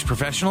mortgage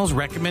professionals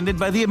recommended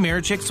by the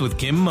Americhicks with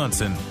Kim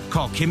Munson.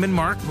 Call Kim and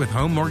Mark with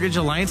Home Mortgage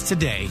Alliance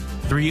today.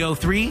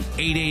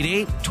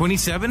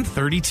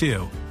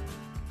 303-888-2732.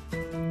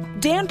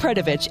 Dan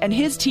Predovich and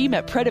his team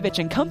at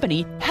Predovich &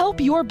 Company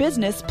help your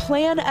business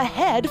plan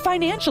ahead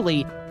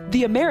financially.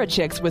 The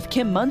Americhicks with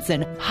Kim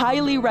Munson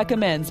highly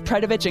recommends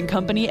Predovich &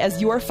 Company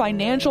as your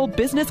financial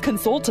business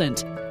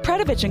consultant.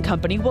 Predovich &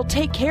 Company will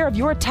take care of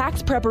your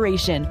tax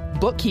preparation,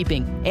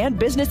 bookkeeping, and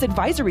business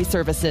advisory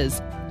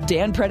services.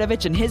 Dan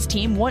Predovich and his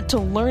team want to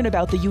learn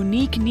about the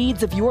unique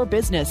needs of your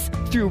business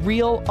through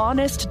real,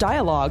 honest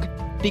dialogue.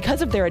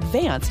 Because of their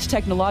advanced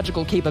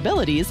technological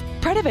capabilities,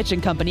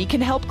 Predovich & Company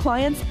can help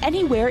clients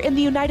anywhere in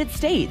the United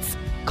States.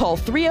 Call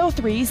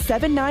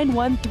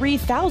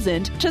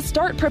 303-791-3000 to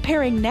start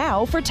preparing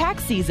now for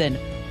tax season.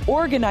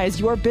 Organize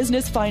your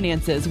business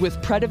finances with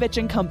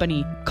Predovich &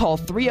 Company. Call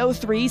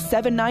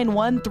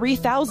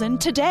 303-791-3000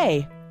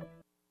 today.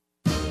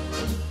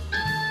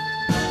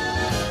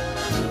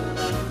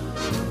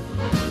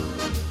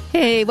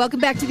 Hey, welcome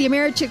back to the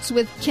Americhicks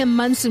with Kim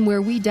Munson,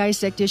 where we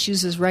dissect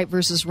issues as right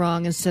versus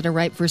wrong instead of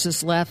right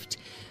versus left.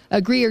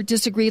 Agree or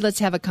disagree, let's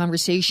have a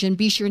conversation.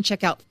 Be sure and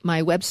check out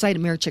my website,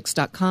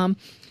 Americhicks.com.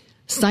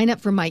 Sign up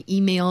for my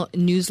email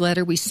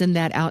newsletter. We send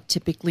that out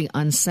typically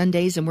on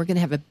Sundays, and we're going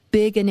to have a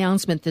big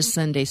announcement this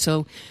Sunday.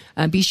 So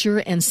be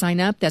sure and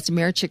sign up. That's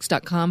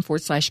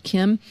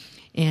Americhicks.com/Kim,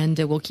 and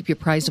we'll keep you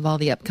apprised of all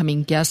the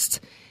upcoming guests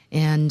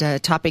and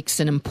topics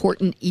and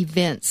important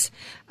events.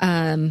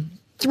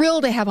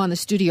 Thrilled to have on the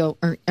studio,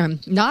 or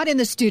not in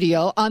the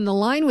studio, on the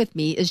line with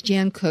me is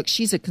Jan Cook.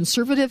 She's a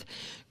conservative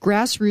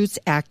grassroots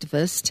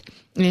activist,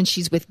 and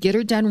she's with Get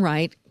Her Done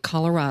Right,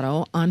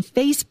 Colorado, on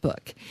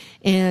Facebook.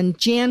 And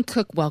Jan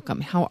Cook, welcome.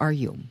 How are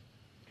you?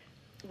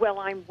 Well,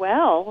 I'm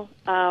well.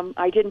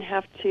 I didn't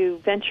have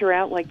to venture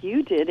out like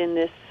you did in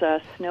this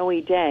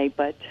snowy day,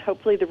 but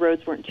hopefully the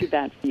roads weren't too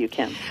bad for you,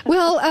 Kim.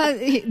 Well,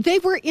 they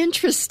were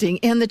interesting,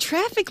 and the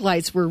traffic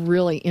lights were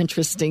really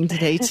interesting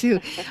today, too.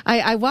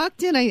 I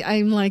walked in,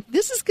 I'm like,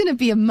 this is going to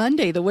be a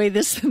Monday, the way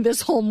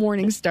this whole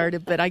morning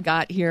started, but I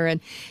got here,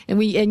 and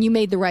you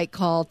made the right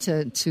call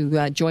to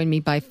join me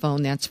by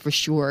phone, that's for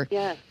sure.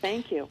 Yes,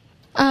 thank you.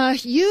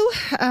 You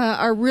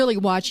are really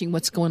watching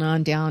what's going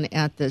on down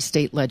at the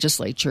state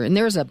legislature, and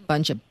there's a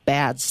bunch of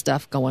bad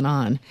stuff going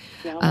on.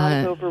 Yeah, a lot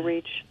of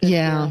overreach.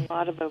 A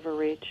lot of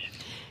overreach.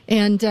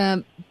 And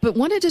but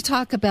wanted to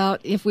talk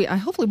about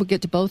hopefully we'll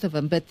get to both of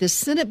them. But this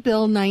Senate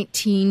Bill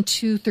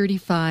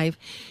 19-235,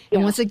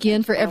 and once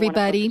again for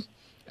everybody,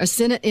 a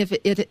Senate if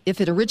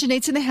it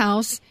originates in the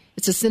House,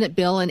 it's a Senate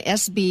bill, and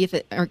SB if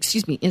it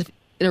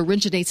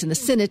originates in the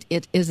Senate,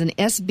 it is an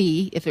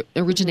SB. If it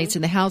originates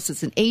in the House,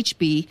 it's an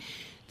HB.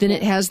 Then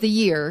it has the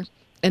year,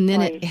 and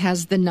then it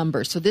has the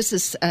number. So this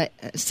is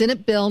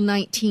Senate Bill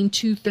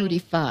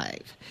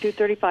 19-235.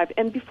 235.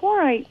 And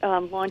before I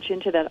launch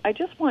into that, I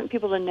just want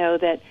people to know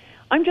that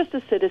I'm just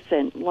a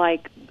citizen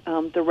like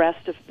the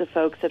rest of the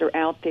folks that are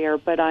out there,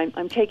 but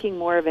I'm taking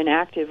more of an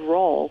active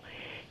role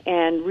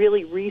and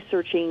really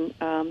researching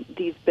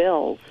these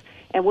bills.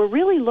 And we're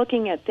really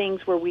looking at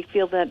things where we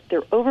feel that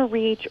they're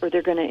overreach or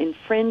they're going to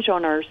infringe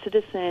on our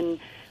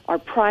our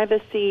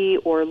privacy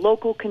or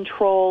local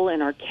control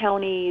in our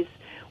counties,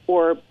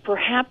 or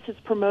perhaps it's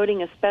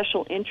promoting a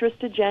special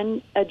interest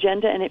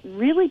agenda, and it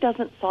really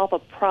doesn't solve a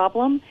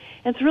problem.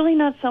 And it's really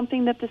not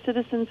something that the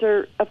citizens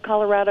of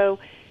Colorado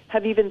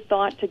have even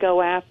thought to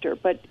go after,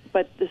 but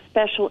the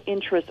special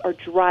interests are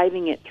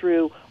driving it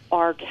through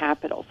our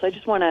capital. So I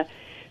just want to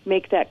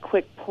make that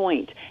quick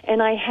point.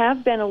 And I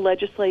have been a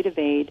legislative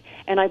aide,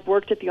 and I've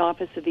worked at the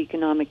Office of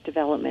Economic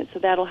Development, so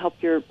that'll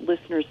help your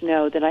listeners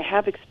know that I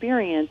have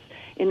experience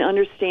in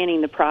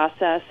understanding the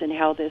process and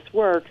how this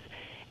works.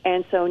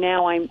 And so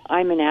now I'm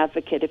an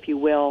advocate, if you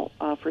will,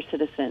 for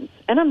citizens.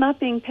 And I'm not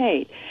being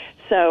paid.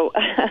 So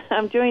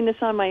I'm doing this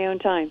on my own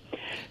time.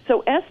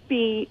 So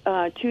SB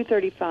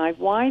 235,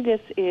 why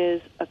this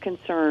is a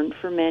concern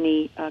for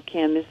many,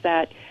 Kim, is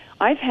that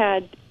I've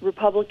had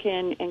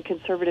Republican and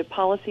conservative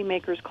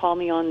policymakers call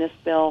me on this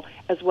bill,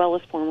 as well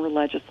as former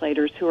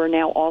legislators who are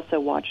now also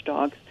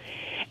watchdogs.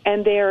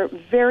 And they're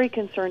very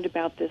concerned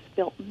about this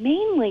bill,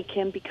 mainly,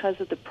 Kim, because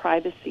of the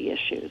privacy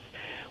issues.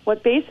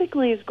 What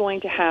basically is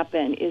going to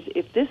happen is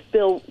if this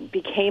bill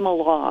became a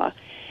law,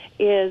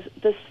 is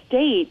the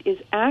state is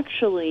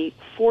actually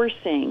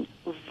forcing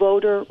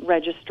voter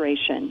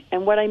registration.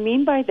 And what I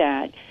mean by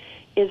that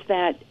is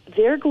that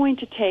they're going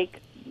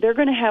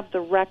to have the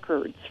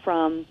records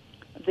from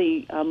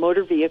the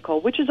motor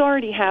vehicle, which is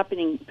already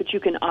happening, but you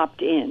can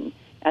opt in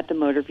at the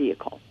motor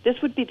vehicle.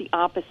 This would be the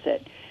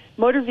opposite.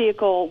 Motor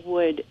vehicle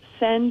would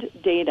send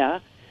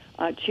data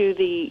to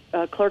the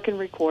clerk and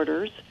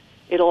recorders.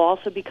 It'll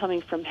also be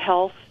coming from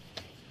health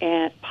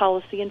and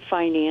policy and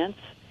finance,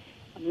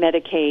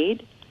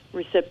 Medicaid,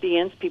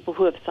 recipients, people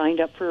who have signed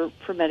up for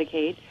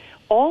Medicaid.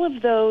 All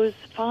of those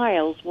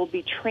files will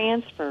be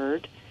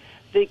transferred.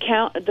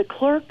 The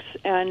clerks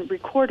and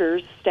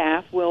recorders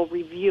staff will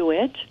review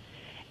it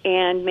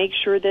and make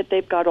sure that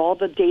they've got all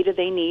the data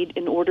they need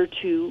in order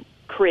to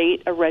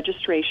create a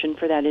registration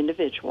for that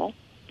individual.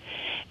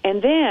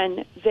 And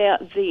then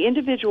the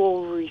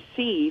individual will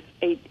receive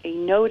a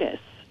notice,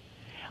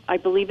 I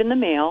believe in the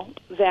mail,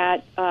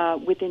 that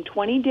within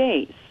 20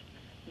 days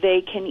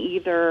they can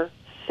either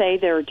say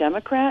they're a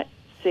Democrat,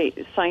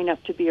 sign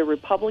up to be a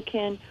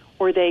Republican,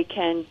 or they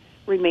can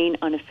remain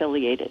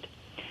unaffiliated.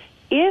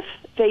 If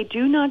they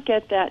do not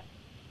get that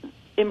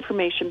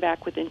information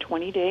back within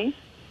 20 days,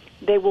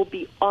 they will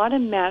be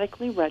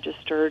automatically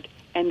registered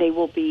and they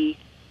will be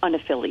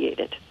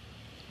unaffiliated.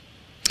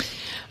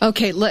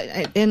 Okay,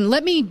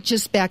 let me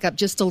just back up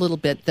just a little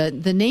bit.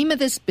 The name of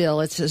this bill,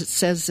 it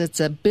says it's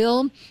a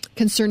bill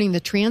concerning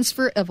the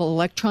transfer of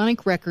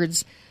electronic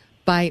records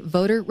by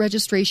voter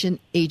registration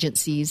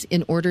agencies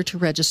in order to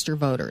register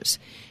voters.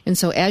 And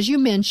so, as you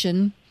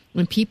mentioned,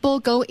 when people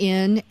go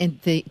in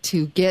and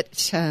to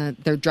get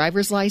their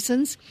driver's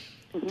license,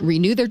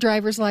 renew their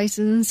driver's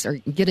license or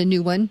get a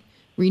new one,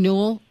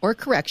 renewal or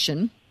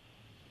correction,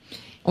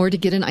 or to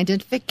get an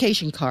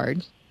identification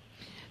card,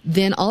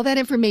 then all that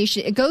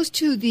information, it goes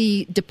to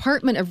the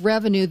Department of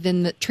Revenue,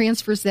 then that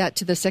transfers that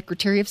to the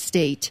Secretary of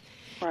State,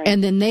 right.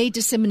 And then they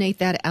disseminate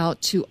that out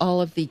to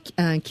all of the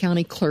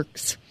county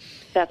clerks.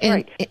 That's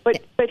right.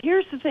 But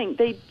here's the thing: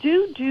 they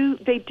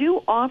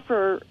do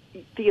offer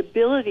the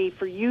ability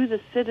for you,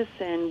 the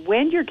citizen,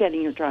 when you're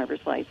getting your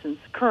driver's license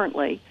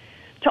currently,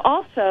 to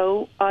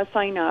also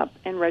sign up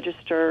and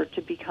register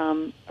to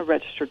become a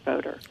registered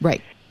voter.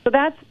 Right. So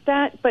that's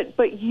that.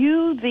 But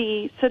you,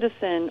 the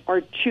citizen,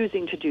 are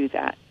choosing to do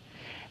that.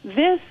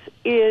 This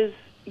is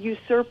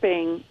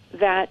usurping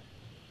that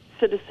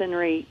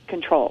citizenry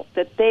control,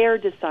 that they are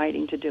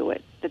deciding to do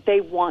it, that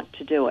they want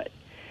to do it.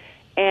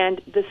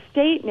 And the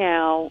state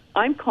now,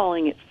 I'm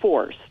calling it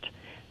forced,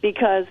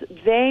 because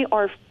they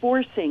are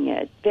forcing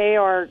it, they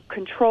are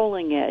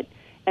controlling it,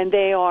 and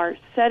they are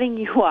setting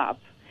you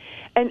up.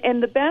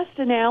 And the best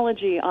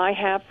analogy I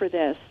have for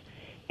this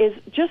is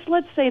just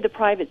let's say the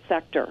private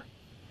sector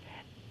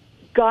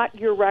got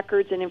your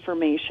records and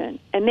information,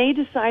 and they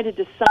decided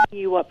to sign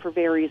you up for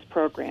various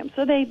programs.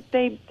 So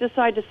they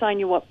decide to sign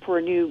you up for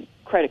a new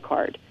credit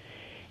card,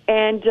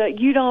 and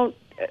you don't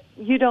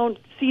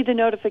see the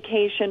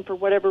notification for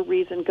whatever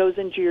reason, goes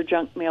into your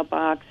junk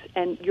mailbox,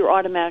 and you're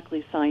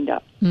automatically signed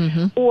up.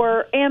 Mm-hmm.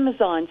 Or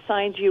Amazon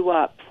signs you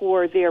up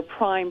for their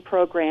Prime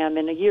program,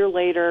 and a year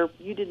later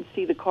you didn't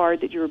see the card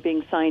that you were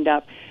being signed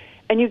up,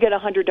 and you get a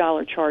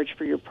 $100 charge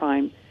for your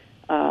Prime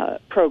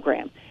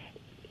program.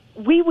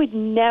 We would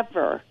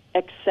never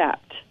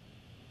accept,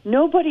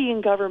 nobody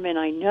in government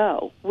I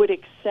know would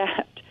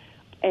accept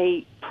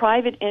a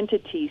private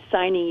entity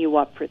signing you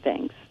up for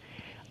things,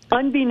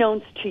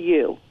 unbeknownst to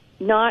you,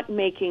 not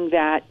making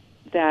that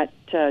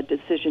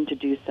decision to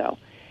do so.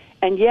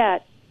 And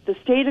yet, the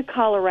state of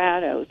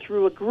Colorado,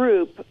 through a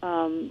group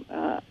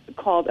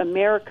called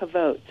America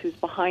Votes, who's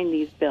behind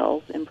these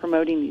bills and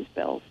promoting these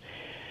bills,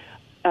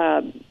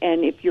 and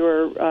if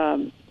your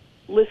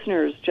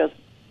listeners just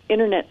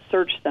internet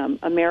search them,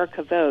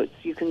 America Votes,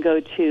 you can go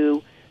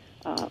to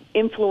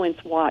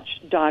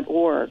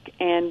influencewatch.org,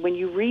 and when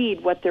you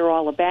read what they're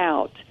all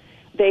about,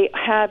 they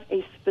have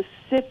a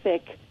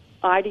specific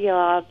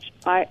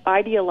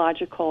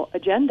ideological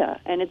agenda,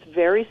 and it's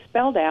very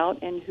spelled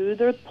out, and who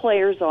the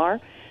players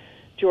are.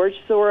 George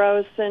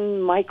Soros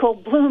and Michael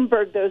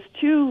Bloomberg, those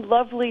two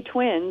lovely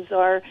twins,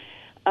 are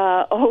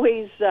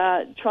always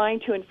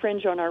trying to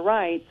infringe on our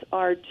rights,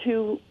 are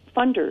two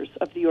funders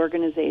of the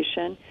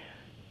organization.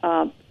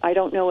 I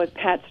don't know if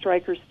Pat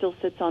Stryker still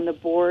sits on the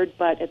board,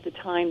 but at the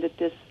time that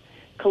this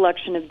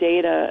collection of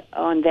data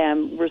on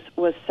them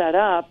was set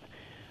up,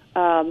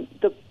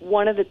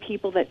 one of the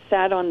people that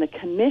sat on the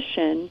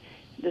commission,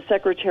 the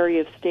Secretary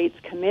of State's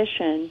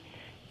commission,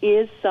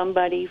 is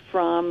somebody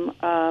from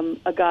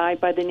a guy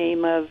by the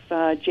name of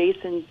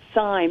Jason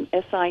Sime,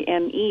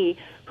 S-I-M-E,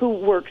 who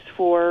works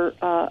for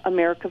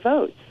America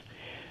Votes.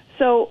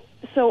 So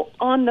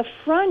on the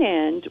front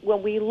end,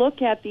 when we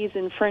look at these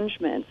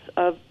infringements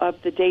of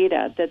the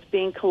data that's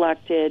being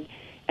collected,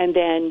 and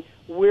then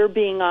we're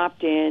being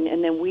opt-in,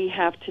 and then we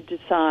have to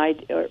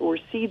decide or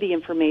see the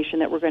information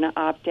that we're going to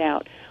opt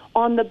out,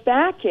 on the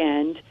back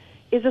end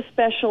is a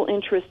special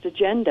interest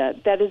agenda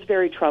that is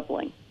very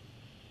troubling.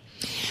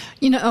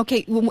 You know,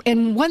 okay,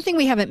 and one thing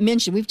we haven't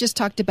mentioned, we've just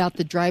talked about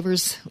the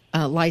driver's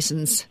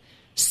license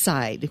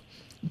side,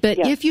 but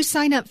yes. If you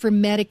sign up for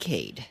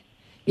Medicaid,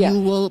 yes.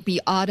 You will be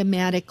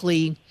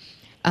automatically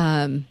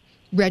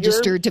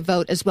registered to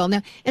vote as well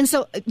now. And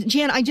so,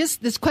 Jan,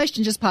 this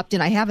question just popped in.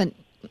 I haven't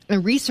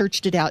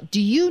researched it out. Do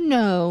you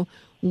know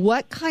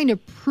what kind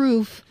of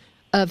proof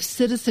of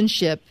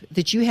citizenship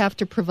that you have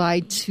to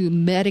provide to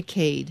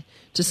Medicaid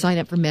to sign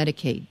up for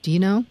Medicaid? Do you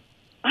know?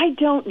 I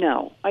don't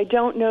know. I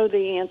don't know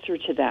the answer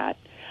to that.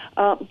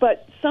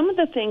 But some of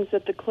the things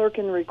that the clerk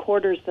and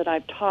recorders that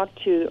I've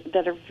talked to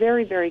that are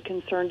very, very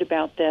concerned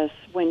about this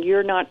when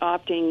you're not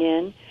opting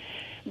in,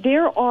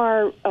 there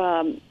are,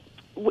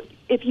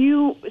 if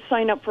you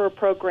sign up for a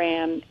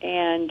program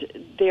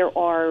and there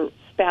are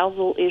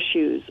spousal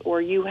issues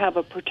or you have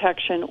a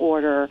protection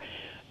order,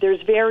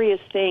 there's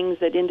various things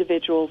that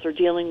individuals are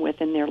dealing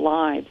with in their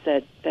lives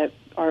that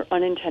are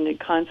unintended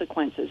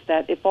consequences,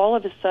 that if all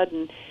of a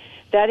sudden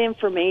that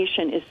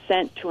information is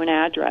sent to an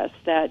address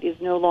that is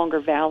no longer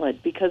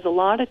valid, because a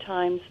lot of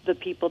times the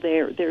people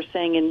they're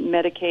saying in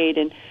Medicaid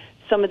and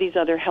some of these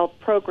other health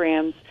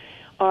programs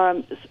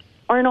aren't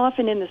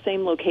often in the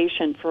same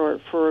location for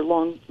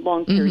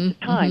long periods of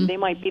time. They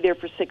might be there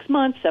for 6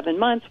 months, 7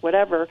 months,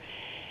 whatever.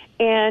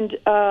 And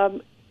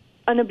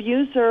an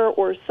abuser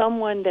or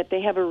someone that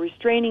they have a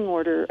restraining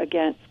order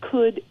against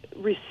could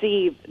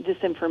receive this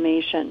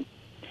information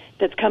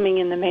that's coming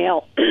in the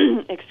mail,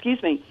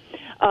 excuse me,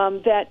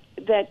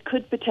 that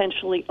could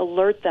potentially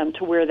alert them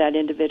to where that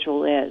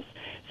individual is.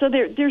 So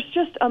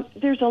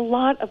there's a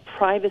lot of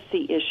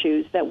privacy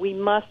issues that we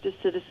must, as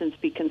citizens,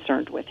 be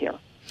concerned with here.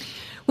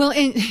 Well,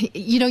 and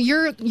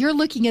you're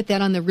looking at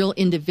that on the real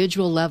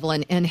individual level,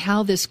 and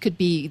how this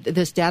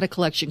data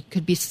collection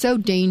could be so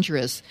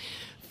dangerous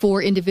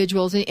for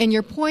individuals. And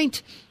your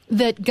point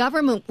that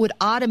government would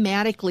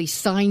automatically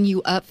sign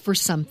you up for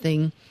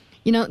something,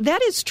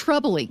 that is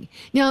troubling.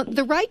 Now,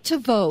 the right to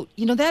vote,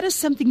 that is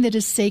something that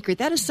is sacred.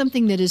 That is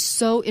something that is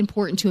so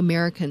important to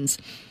Americans.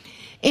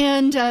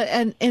 And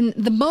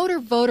the motor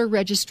voter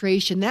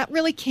registration, that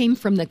really came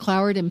from the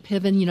Cloward and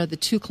Piven, the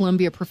two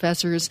Columbia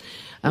professors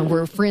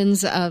were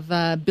friends of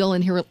Bill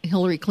and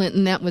Hillary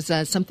Clinton. That was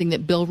something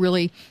that Bill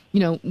really,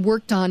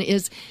 worked on.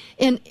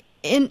 And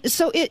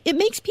so it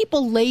makes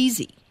people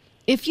lazy.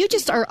 If you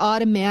just are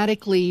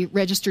automatically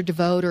registered to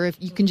vote, or if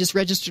you can just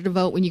register to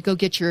vote when you go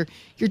get your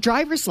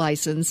driver's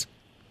license,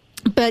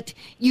 but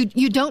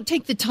you don't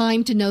take the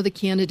time to know the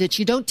candidates,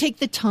 you don't take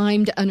the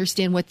time to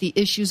understand what the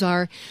issues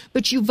are,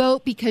 but you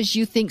vote because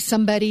you think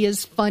somebody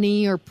is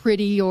funny or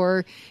pretty,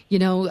 or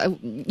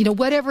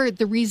whatever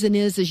the reason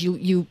is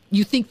you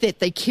think that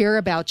they care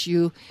about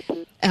you.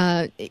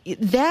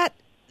 That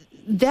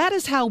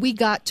is how we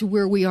got to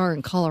where we are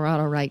in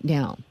Colorado right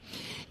now.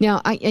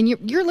 Now,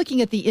 you're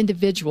looking at the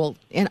individual,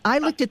 and I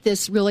looked at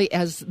this really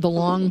as the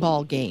long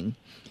ball game,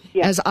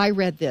 as I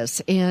read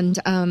this. And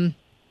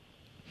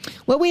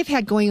what we've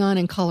had going on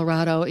in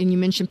Colorado, and you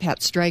mentioned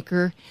Pat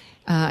Stryker,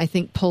 I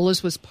think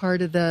Polis was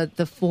part of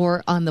the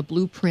four on the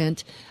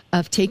blueprint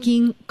of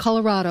taking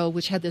Colorado,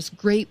 which had this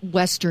great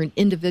Western,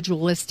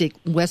 individualistic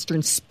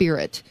Western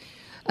spirit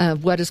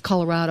of what is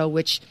Colorado,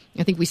 which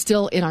I think we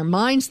still in our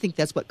minds think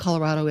that's what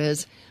Colorado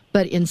is.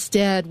 But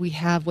instead, we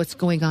have what's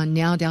going on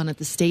now down at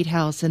the State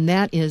House, and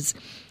that is,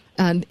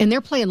 and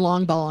they're playing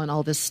long ball on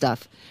all this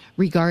stuff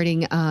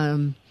regarding,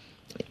 into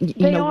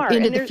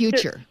the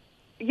future.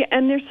 Yeah,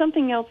 and there's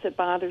something else that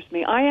bothers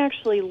me. I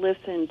actually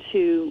listen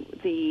to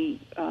the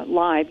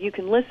live. You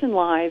can listen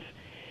live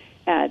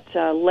at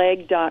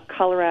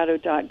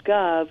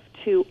leg.colorado.gov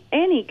to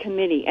any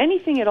committee,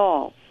 anything at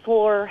all,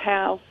 floor,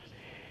 House,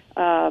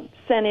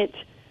 Senate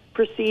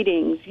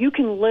proceedings. You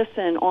can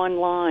listen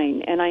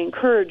online, and I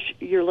encourage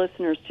your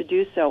listeners to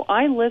do so.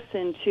 I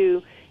listened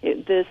to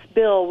this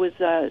bill was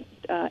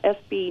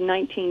SB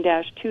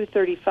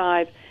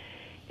 19-235.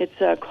 It's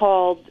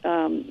called.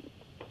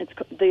 It's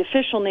the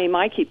official name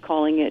I keep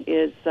calling it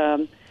is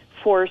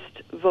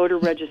forced voter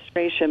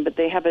registration, but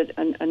they have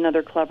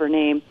another clever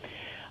name.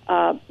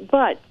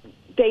 But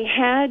they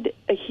had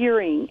a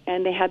hearing,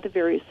 and they had the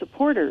various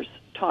supporters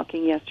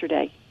talking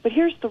yesterday. But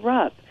here's the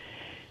rub.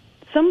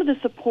 Some of the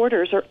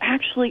supporters are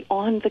actually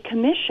on the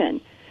commission,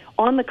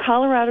 on the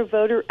Colorado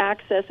Voter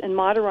Access and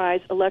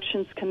Modernized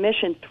Elections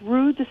Commission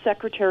through the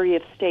Secretary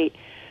of State.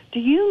 Do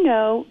you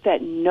know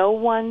that no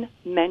one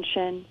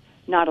mentioned,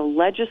 not a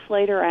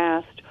legislator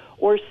asked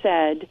or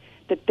said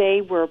that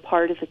they were a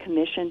part of the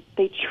commission?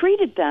 They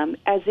treated them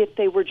as if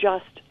they were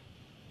just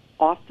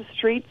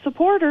off-the-street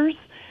supporters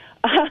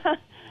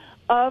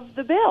of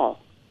the bill.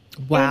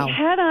 Wow. And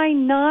had I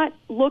not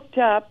looked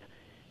up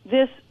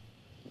this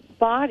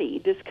body,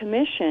 this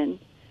commission,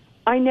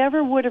 I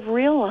never would have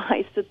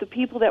realized that the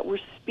people that were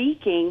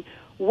speaking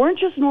weren't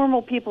just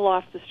normal people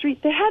off the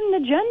street. They had an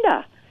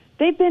agenda.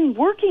 They've been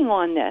working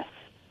on this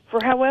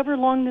for however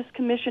long this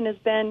commission has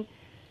been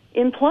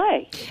in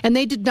play. And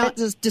they did not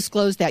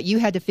disclose that. You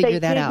had to figure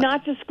that out. They did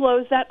not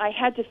disclose that. I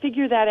had to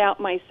figure that out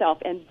myself.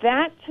 And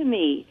that, to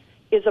me,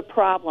 is a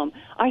problem.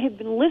 I have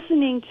been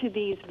listening to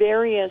these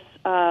various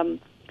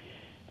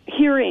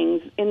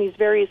hearings in these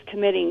various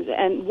committees,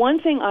 and one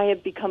thing I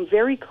have become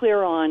very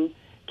clear on,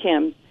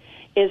 Kim,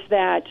 is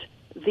that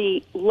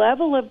the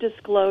level of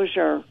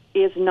disclosure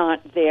is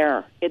not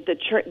there.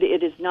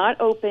 It is not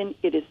open,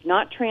 it is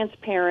not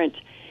transparent,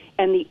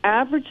 and the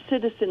average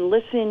citizen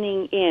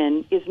listening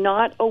in is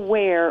not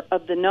aware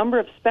of the number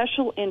of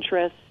special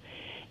interests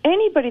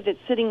Anybody that's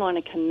sitting on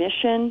a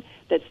commission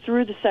that's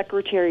through the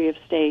Secretary of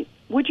State,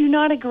 would you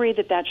not agree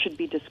that that should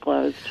be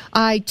disclosed?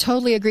 I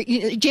totally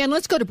agree. Jan,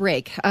 let's go to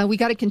break. We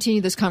got to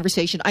continue this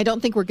conversation. I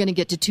don't think we're going to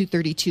get to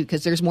 232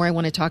 because there's more I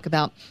want to talk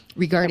about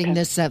regarding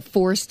this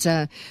forced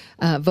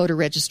voter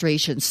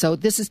registration. So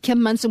this is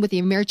Kim Munson with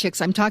the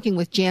Americhicks. I'm talking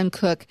with Jan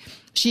Cook.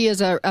 She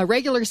is a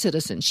regular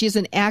citizen. She is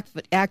an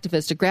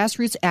activist, a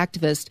grassroots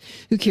activist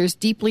who cares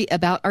deeply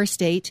about our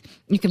state.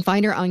 You can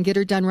find her on Get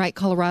Her Done Right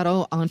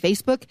Colorado on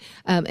Facebook.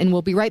 And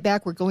we'll be right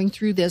back. We're going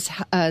through this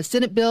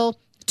Senate Bill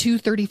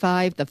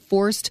 235, the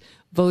forced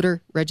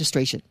voter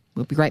registration.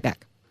 We'll be right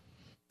back.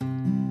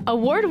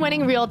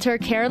 Award-winning realtor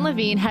Karen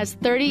Levine has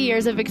 30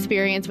 years of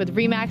experience with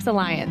RE/MAX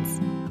Alliance.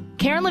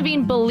 Karen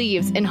Levine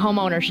believes in home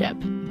ownership.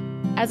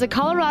 As a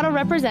Colorado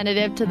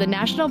representative to the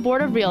National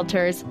Board of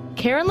Realtors,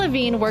 Karen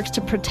Levine works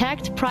to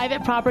protect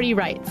private property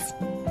rights.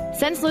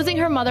 Since losing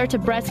her mother to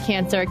breast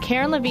cancer,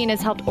 Karen Levine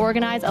has helped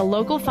organize a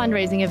local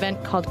fundraising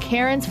event called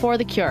Karen's for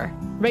the Cure,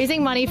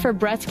 raising money for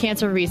breast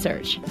cancer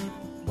research.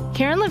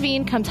 Karen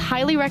Levine comes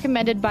highly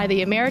recommended by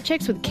the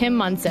Americhicks with Kim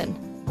Munson.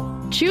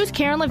 Choose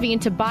Karen Levine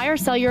to buy or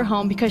sell your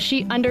home because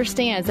she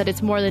understands that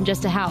it's more than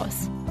just a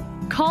house.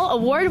 Call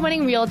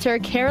award-winning realtor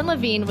Karen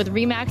Levine with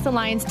RE/MAX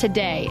Alliance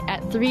today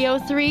at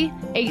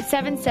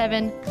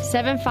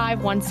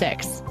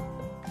 303-877-7516.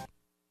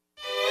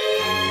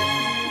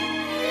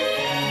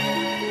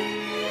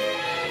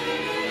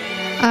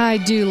 I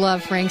do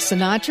love Frank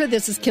Sinatra.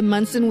 This is Kim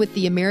Munson with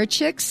the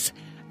Americhicks.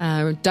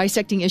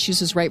 Dissecting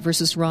issues as right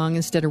versus wrong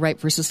instead of right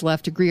versus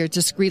left. Agree or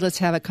disagree, let's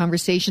have a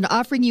conversation.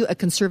 Offering you a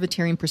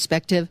conservatarian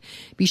perspective.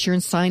 Be sure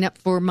and sign up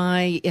for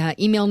my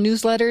email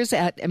newsletters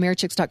at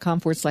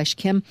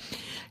americhicks.com/Kim.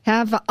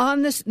 Have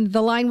on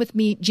the line with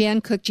me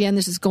Jan Cook. Jan,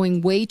 this is going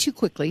way too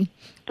quickly,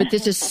 but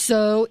this is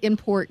so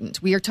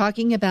important. We are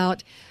talking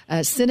about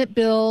Senate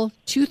Bill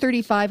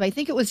 235. I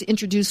think it was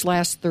introduced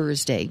last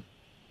Thursday.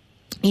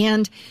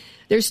 And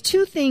there's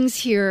two things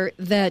here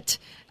that,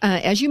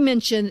 as you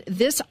mentioned,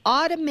 this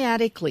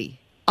automatically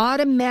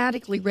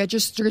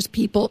registers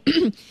people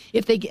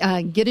if they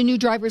get a new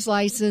driver's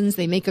license,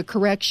 they make a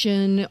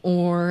correction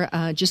or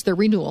just their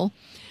renewal,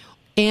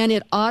 and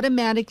it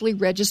automatically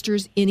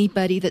registers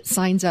anybody that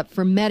signs up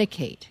for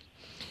Medicaid.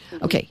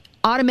 Okay,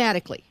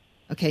 automatically.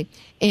 Okay,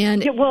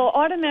 and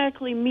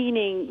automatically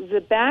meaning the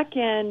back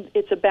end,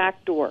 it's a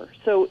back door.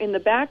 So in the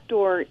back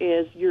door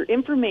is your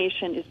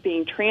information is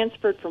being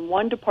transferred from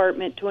one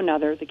department to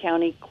another, the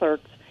county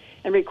clerks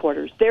and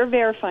recorders. They're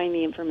verifying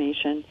the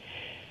information.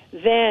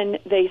 Then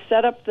they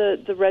set up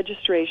the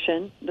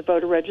registration, the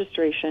voter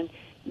registration.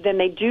 Then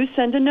they do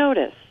send a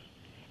notice.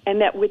 And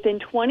that within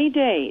 20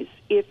 days,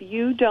 if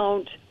you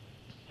don't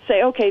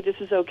say, okay, this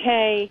is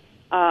okay,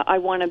 I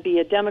want to be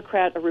a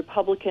Democrat, a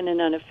Republican, and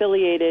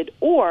unaffiliated,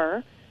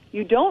 or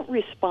you don't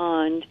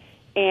respond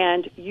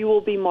and you will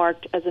be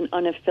marked as an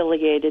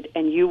unaffiliated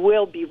and you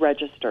will be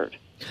registered.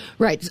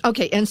 Right.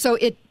 Okay. And so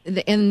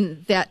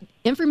that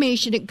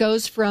information, it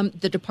goes from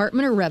the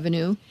Department of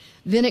Revenue,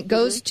 then it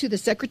goes to the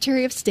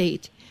Secretary of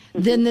State,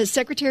 then the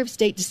Secretary of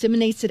State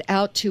disseminates it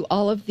out to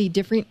all of the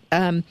different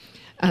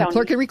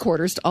clerk and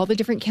recorders, to all the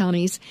different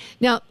counties.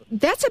 Now,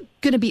 that's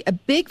going to be a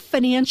big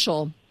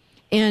financial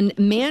and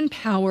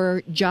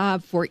manpower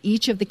job for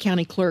each of the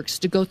county clerks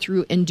to go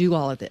through and do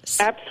all of this.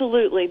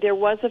 Absolutely. There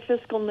was a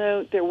fiscal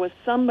note. There was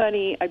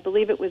somebody, I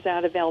believe it was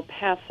out of El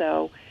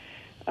Paso,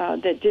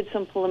 that did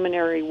some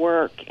preliminary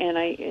work, and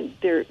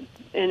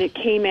it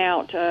came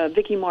out.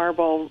 Vicki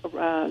Marble,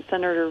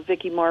 Senator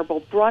Vicki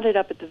Marble, brought it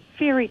up at the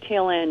very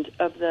tail end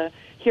of the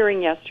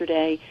hearing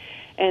yesterday,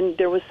 and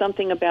there was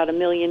something about $1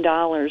 million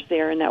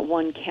there in that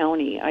one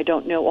county. I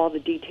don't know all the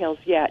details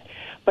yet.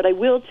 But I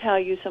will tell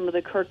you some of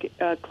the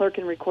clerk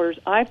and recorders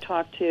I've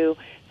talked to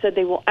said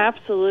they will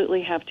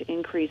absolutely have to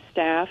increase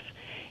staff,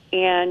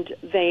 and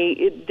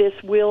this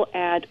will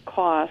add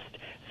cost.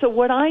 So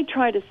what I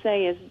try to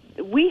say is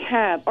we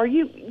have,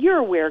 you're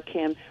aware,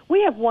 Kim,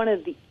 we have one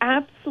of the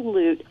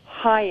absolute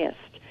highest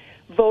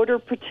voter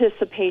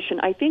participation.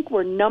 I think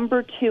we're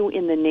number 2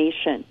 in the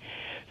nation.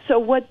 So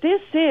what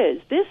this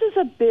is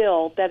a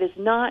bill that is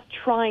not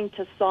trying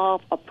to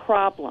solve a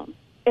problem.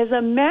 As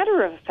a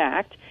matter of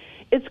fact,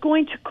 it's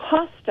going to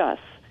cost us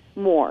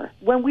more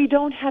when we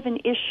don't have an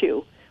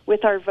issue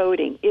with our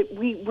voting.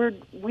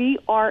 We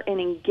are an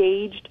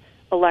engaged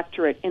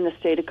electorate in the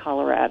state of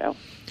Colorado.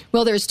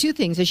 Well, there's two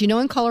things. As you know,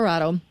 in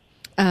Colorado,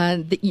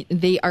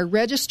 they are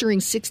registering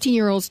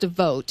 16-year-olds to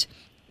vote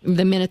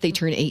the minute they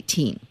turn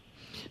 18.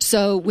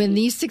 So when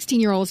these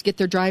 16-year-olds get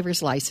their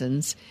driver's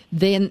license,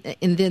 then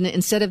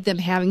instead of them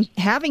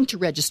having to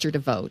register to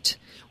vote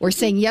or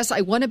saying, yes,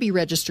 I want to be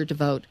registered to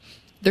vote,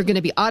 they're going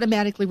to be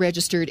automatically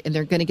registered, and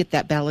they're going to get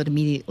that ballot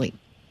immediately.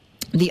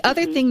 The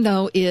other thing,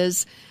 though,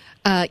 is,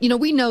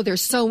 we know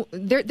there's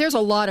a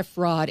lot of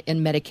fraud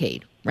in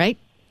Medicaid, right?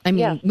 I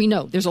mean, we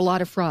know there's a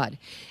lot of fraud.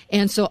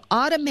 And so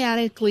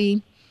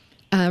automatically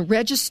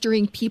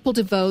registering people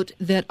to vote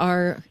that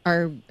are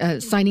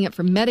signing up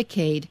for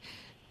Medicaid,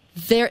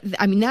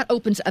 that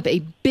opens up a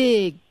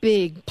big,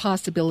 big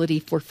possibility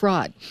for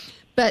fraud.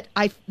 But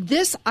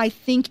this, I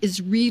think,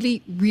 is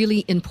really,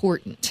 really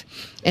important.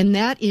 And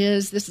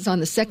this is on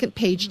the second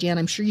page, Jan.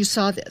 I'm sure you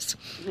saw this.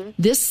 Mm-hmm.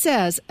 This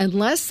says,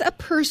 unless a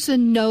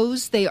person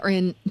knows they are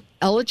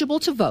eligible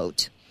to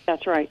vote.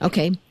 That's right.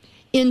 Okay.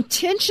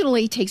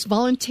 Intentionally takes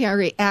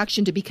voluntary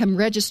action to become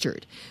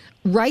registered.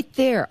 Right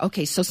there.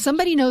 Okay, so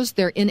somebody knows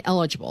they're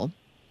ineligible.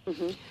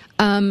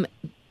 Mm-hmm.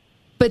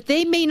 But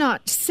they may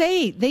not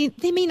say, they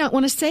may not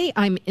want to say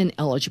I'm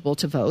ineligible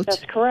to vote.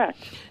 That's correct.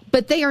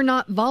 But they are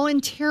not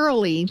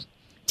voluntarily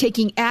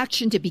taking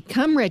action to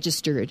become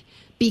registered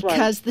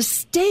because the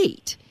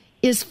state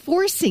is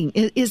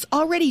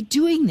already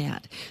doing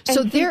that. And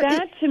so there is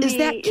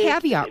that is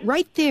caveat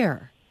right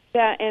there.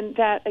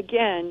 That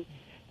again,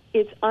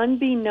 it's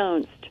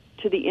unbeknownst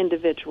to the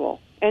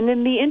individual. And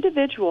then the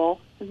individual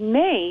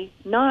may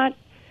not,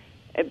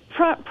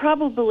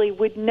 probably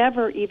would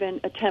never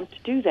even attempt to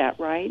do that,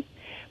 right?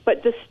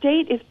 But the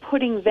state is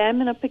putting them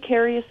in a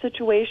precarious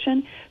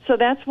situation. So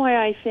that's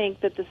why I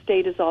think that the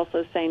state is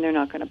also saying they're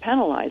not going to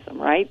penalize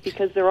them, right?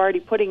 Because they're already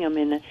putting them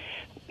in.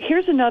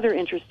 Here's another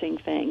interesting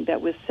thing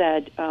that was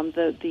said.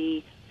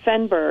 The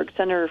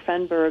Senator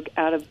Fenberg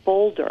out of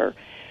Boulder,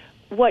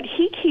 what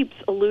he keeps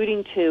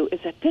alluding to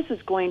is that this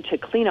is going to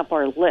clean up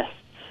our lists.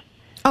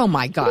 Oh,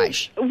 my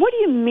gosh. What do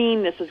you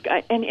mean this is...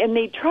 And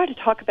they try to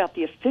talk about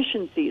the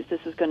efficiencies this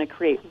is going to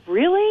create.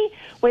 Really?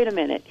 Wait a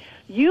minute.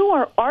 You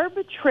are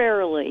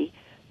arbitrarily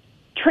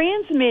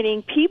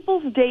transmitting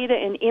people's data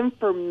and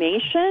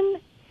information.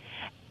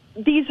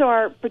 These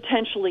are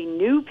potentially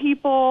new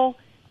people,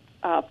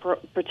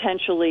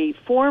 potentially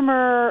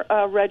former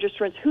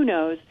registrants, who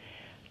knows.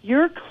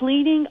 You're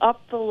cleaning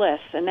up the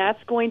list, and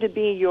that's going to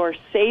be your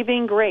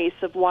saving grace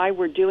of why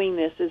we're doing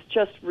this. Is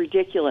just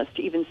ridiculous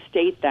to even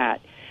state that.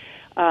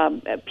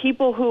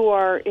 People who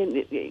are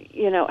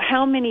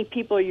how many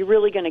people are you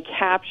really going to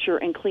capture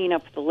and clean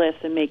up the list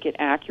and make it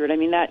accurate? I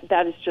mean,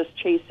 that is just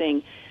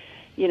chasing,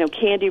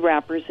 candy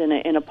wrappers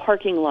in a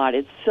parking lot.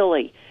 It's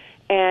silly.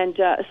 And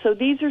so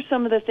these are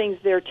some of the things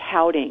they're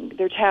touting.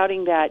 They're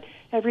touting that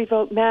every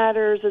vote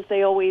matters, as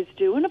they always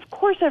do. And of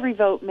course every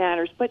vote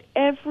matters, but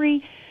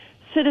every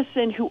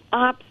citizen who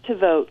opts to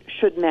vote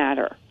should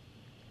matter.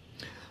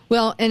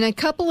 Well, and a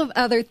couple of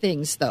other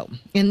things, though.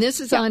 And this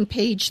is on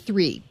page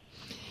 3.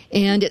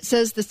 And it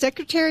says, the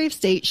Secretary of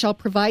State shall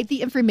provide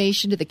the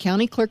information to the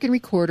county clerk and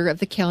recorder of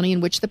the county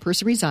in which the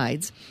person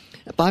resides.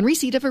 Upon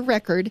receipt of a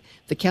record,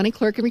 the county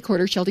clerk and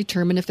recorder shall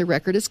determine if the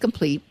record is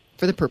complete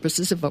for the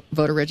purposes of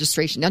voter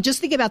registration. Now,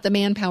 just think about the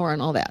manpower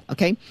and all that,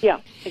 okay? Yeah,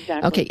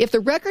 exactly. Okay, if the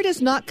record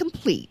is not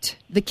complete,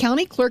 the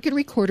county clerk and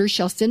recorder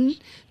shall send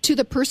to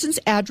the person's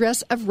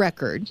address of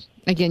record.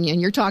 Again, and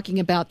you're talking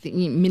about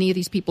many of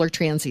these people are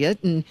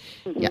transient. And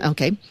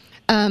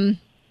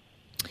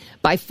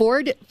by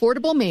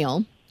forwardable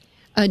mail,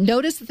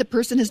 notice that the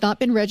person has not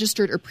been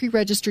registered or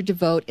pre-registered to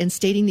vote and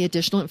stating the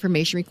additional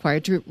information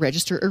required to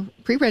register or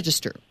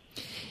pre-register.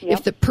 Yep.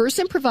 If the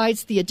person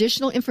provides the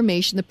additional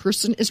information, the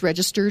person is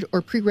registered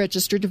or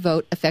pre-registered to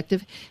vote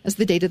effective as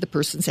the date of the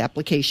person's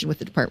application with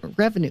the Department of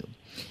Revenue.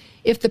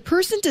 If the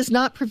person does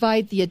not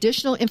provide the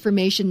additional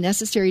information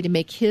necessary to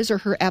make his or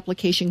her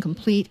application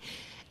complete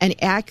and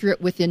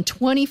accurate within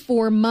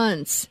 24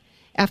 months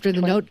after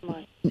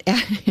the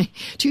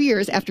 2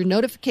 years after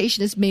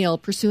notification is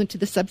mailed pursuant to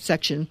the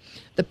subsection,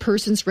 the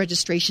person's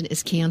registration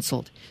is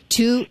canceled.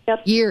 2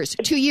 years.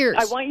 2 years.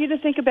 I want you to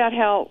think about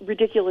how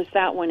ridiculous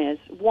that one is.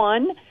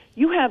 One,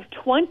 you have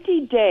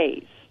 20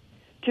 days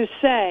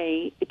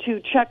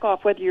to check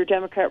off whether you're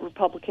Democrat,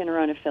 Republican, or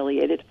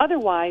unaffiliated.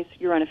 Otherwise,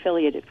 you're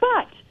unaffiliated.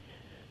 But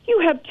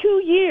you have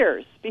 2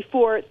 years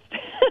before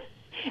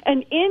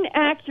an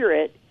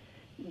inaccurate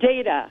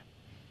data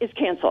is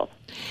canceled.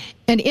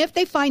 And if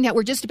they find out,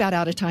 we're just about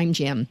out of time,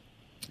 Jim,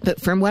 but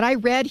from what I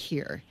read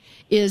here,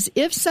 is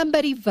if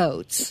somebody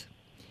votes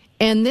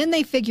and then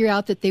they figure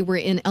out that they were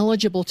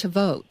ineligible to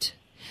vote,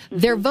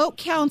 their vote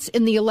counts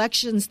in the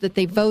elections that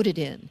they voted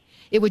in.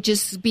 It would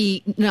just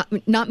be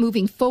not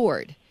moving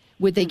forward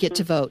would they get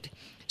to vote.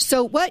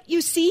 So what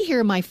you see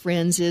here, my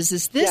friends,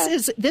 is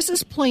this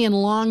is playing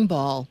long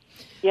ball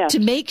to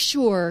make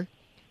sure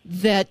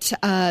that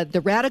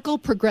the radical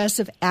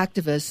progressive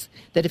activists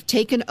that have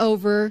taken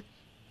over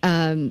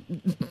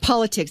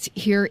politics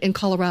here in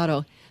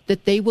Colorado,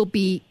 that they will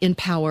be in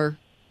power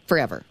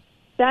forever.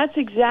 That's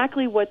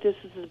exactly what this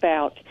is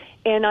about.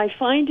 And I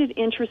find it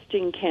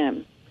interesting,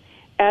 Kim,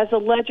 as a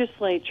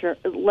legislator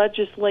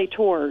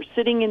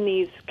sitting in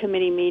these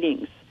committee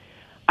meetings.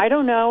 I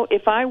don't know,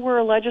 if I were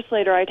a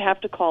legislator, I'd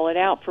have to call it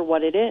out for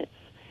what it is.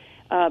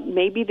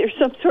 Maybe there's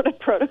some sort of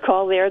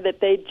protocol there that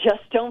they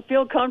just don't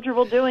feel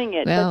comfortable doing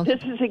it. Well, but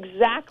this is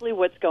exactly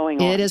what's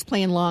going on. It is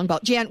playing long ball.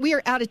 Jan, we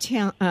are out of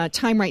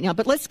time right now,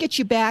 but let's get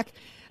you back.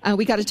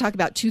 We got to talk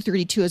about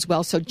 232 as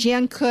well. So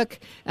Jan Cook,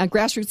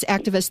 grassroots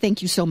activist,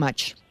 thank you so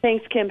much.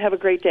 Thanks, Kim. Have a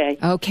great day.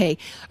 Okay.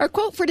 Our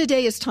quote for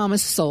today is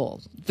Thomas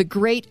Sowell, the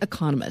great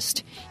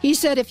economist. He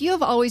said, if you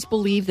have always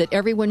believed that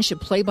everyone should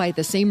play by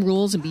the same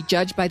rules and be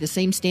judged by the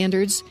same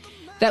standards,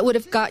 that would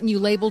have gotten you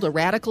labeled a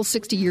radical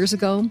 60 years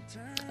ago,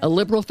 a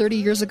liberal 30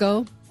 years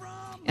ago,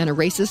 and a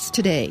racist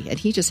today. And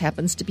he just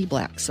happens to be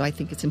black. So I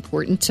think it's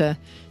important to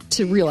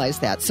realize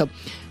that. So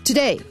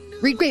today,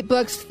 read great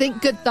books,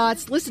 think good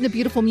thoughts, listen to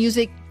beautiful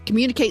music,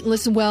 communicate and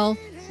listen well,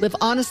 live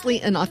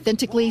honestly and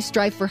authentically,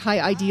 strive for high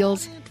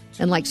ideals,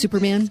 and like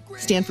Superman,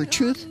 stand for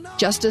truth,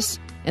 justice,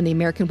 and the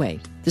American way.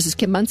 This is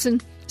Kim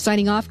Munson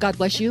signing off. God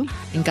bless you,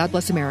 and God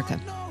bless America.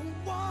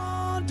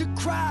 To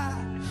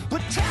cry,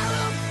 but tell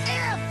 'em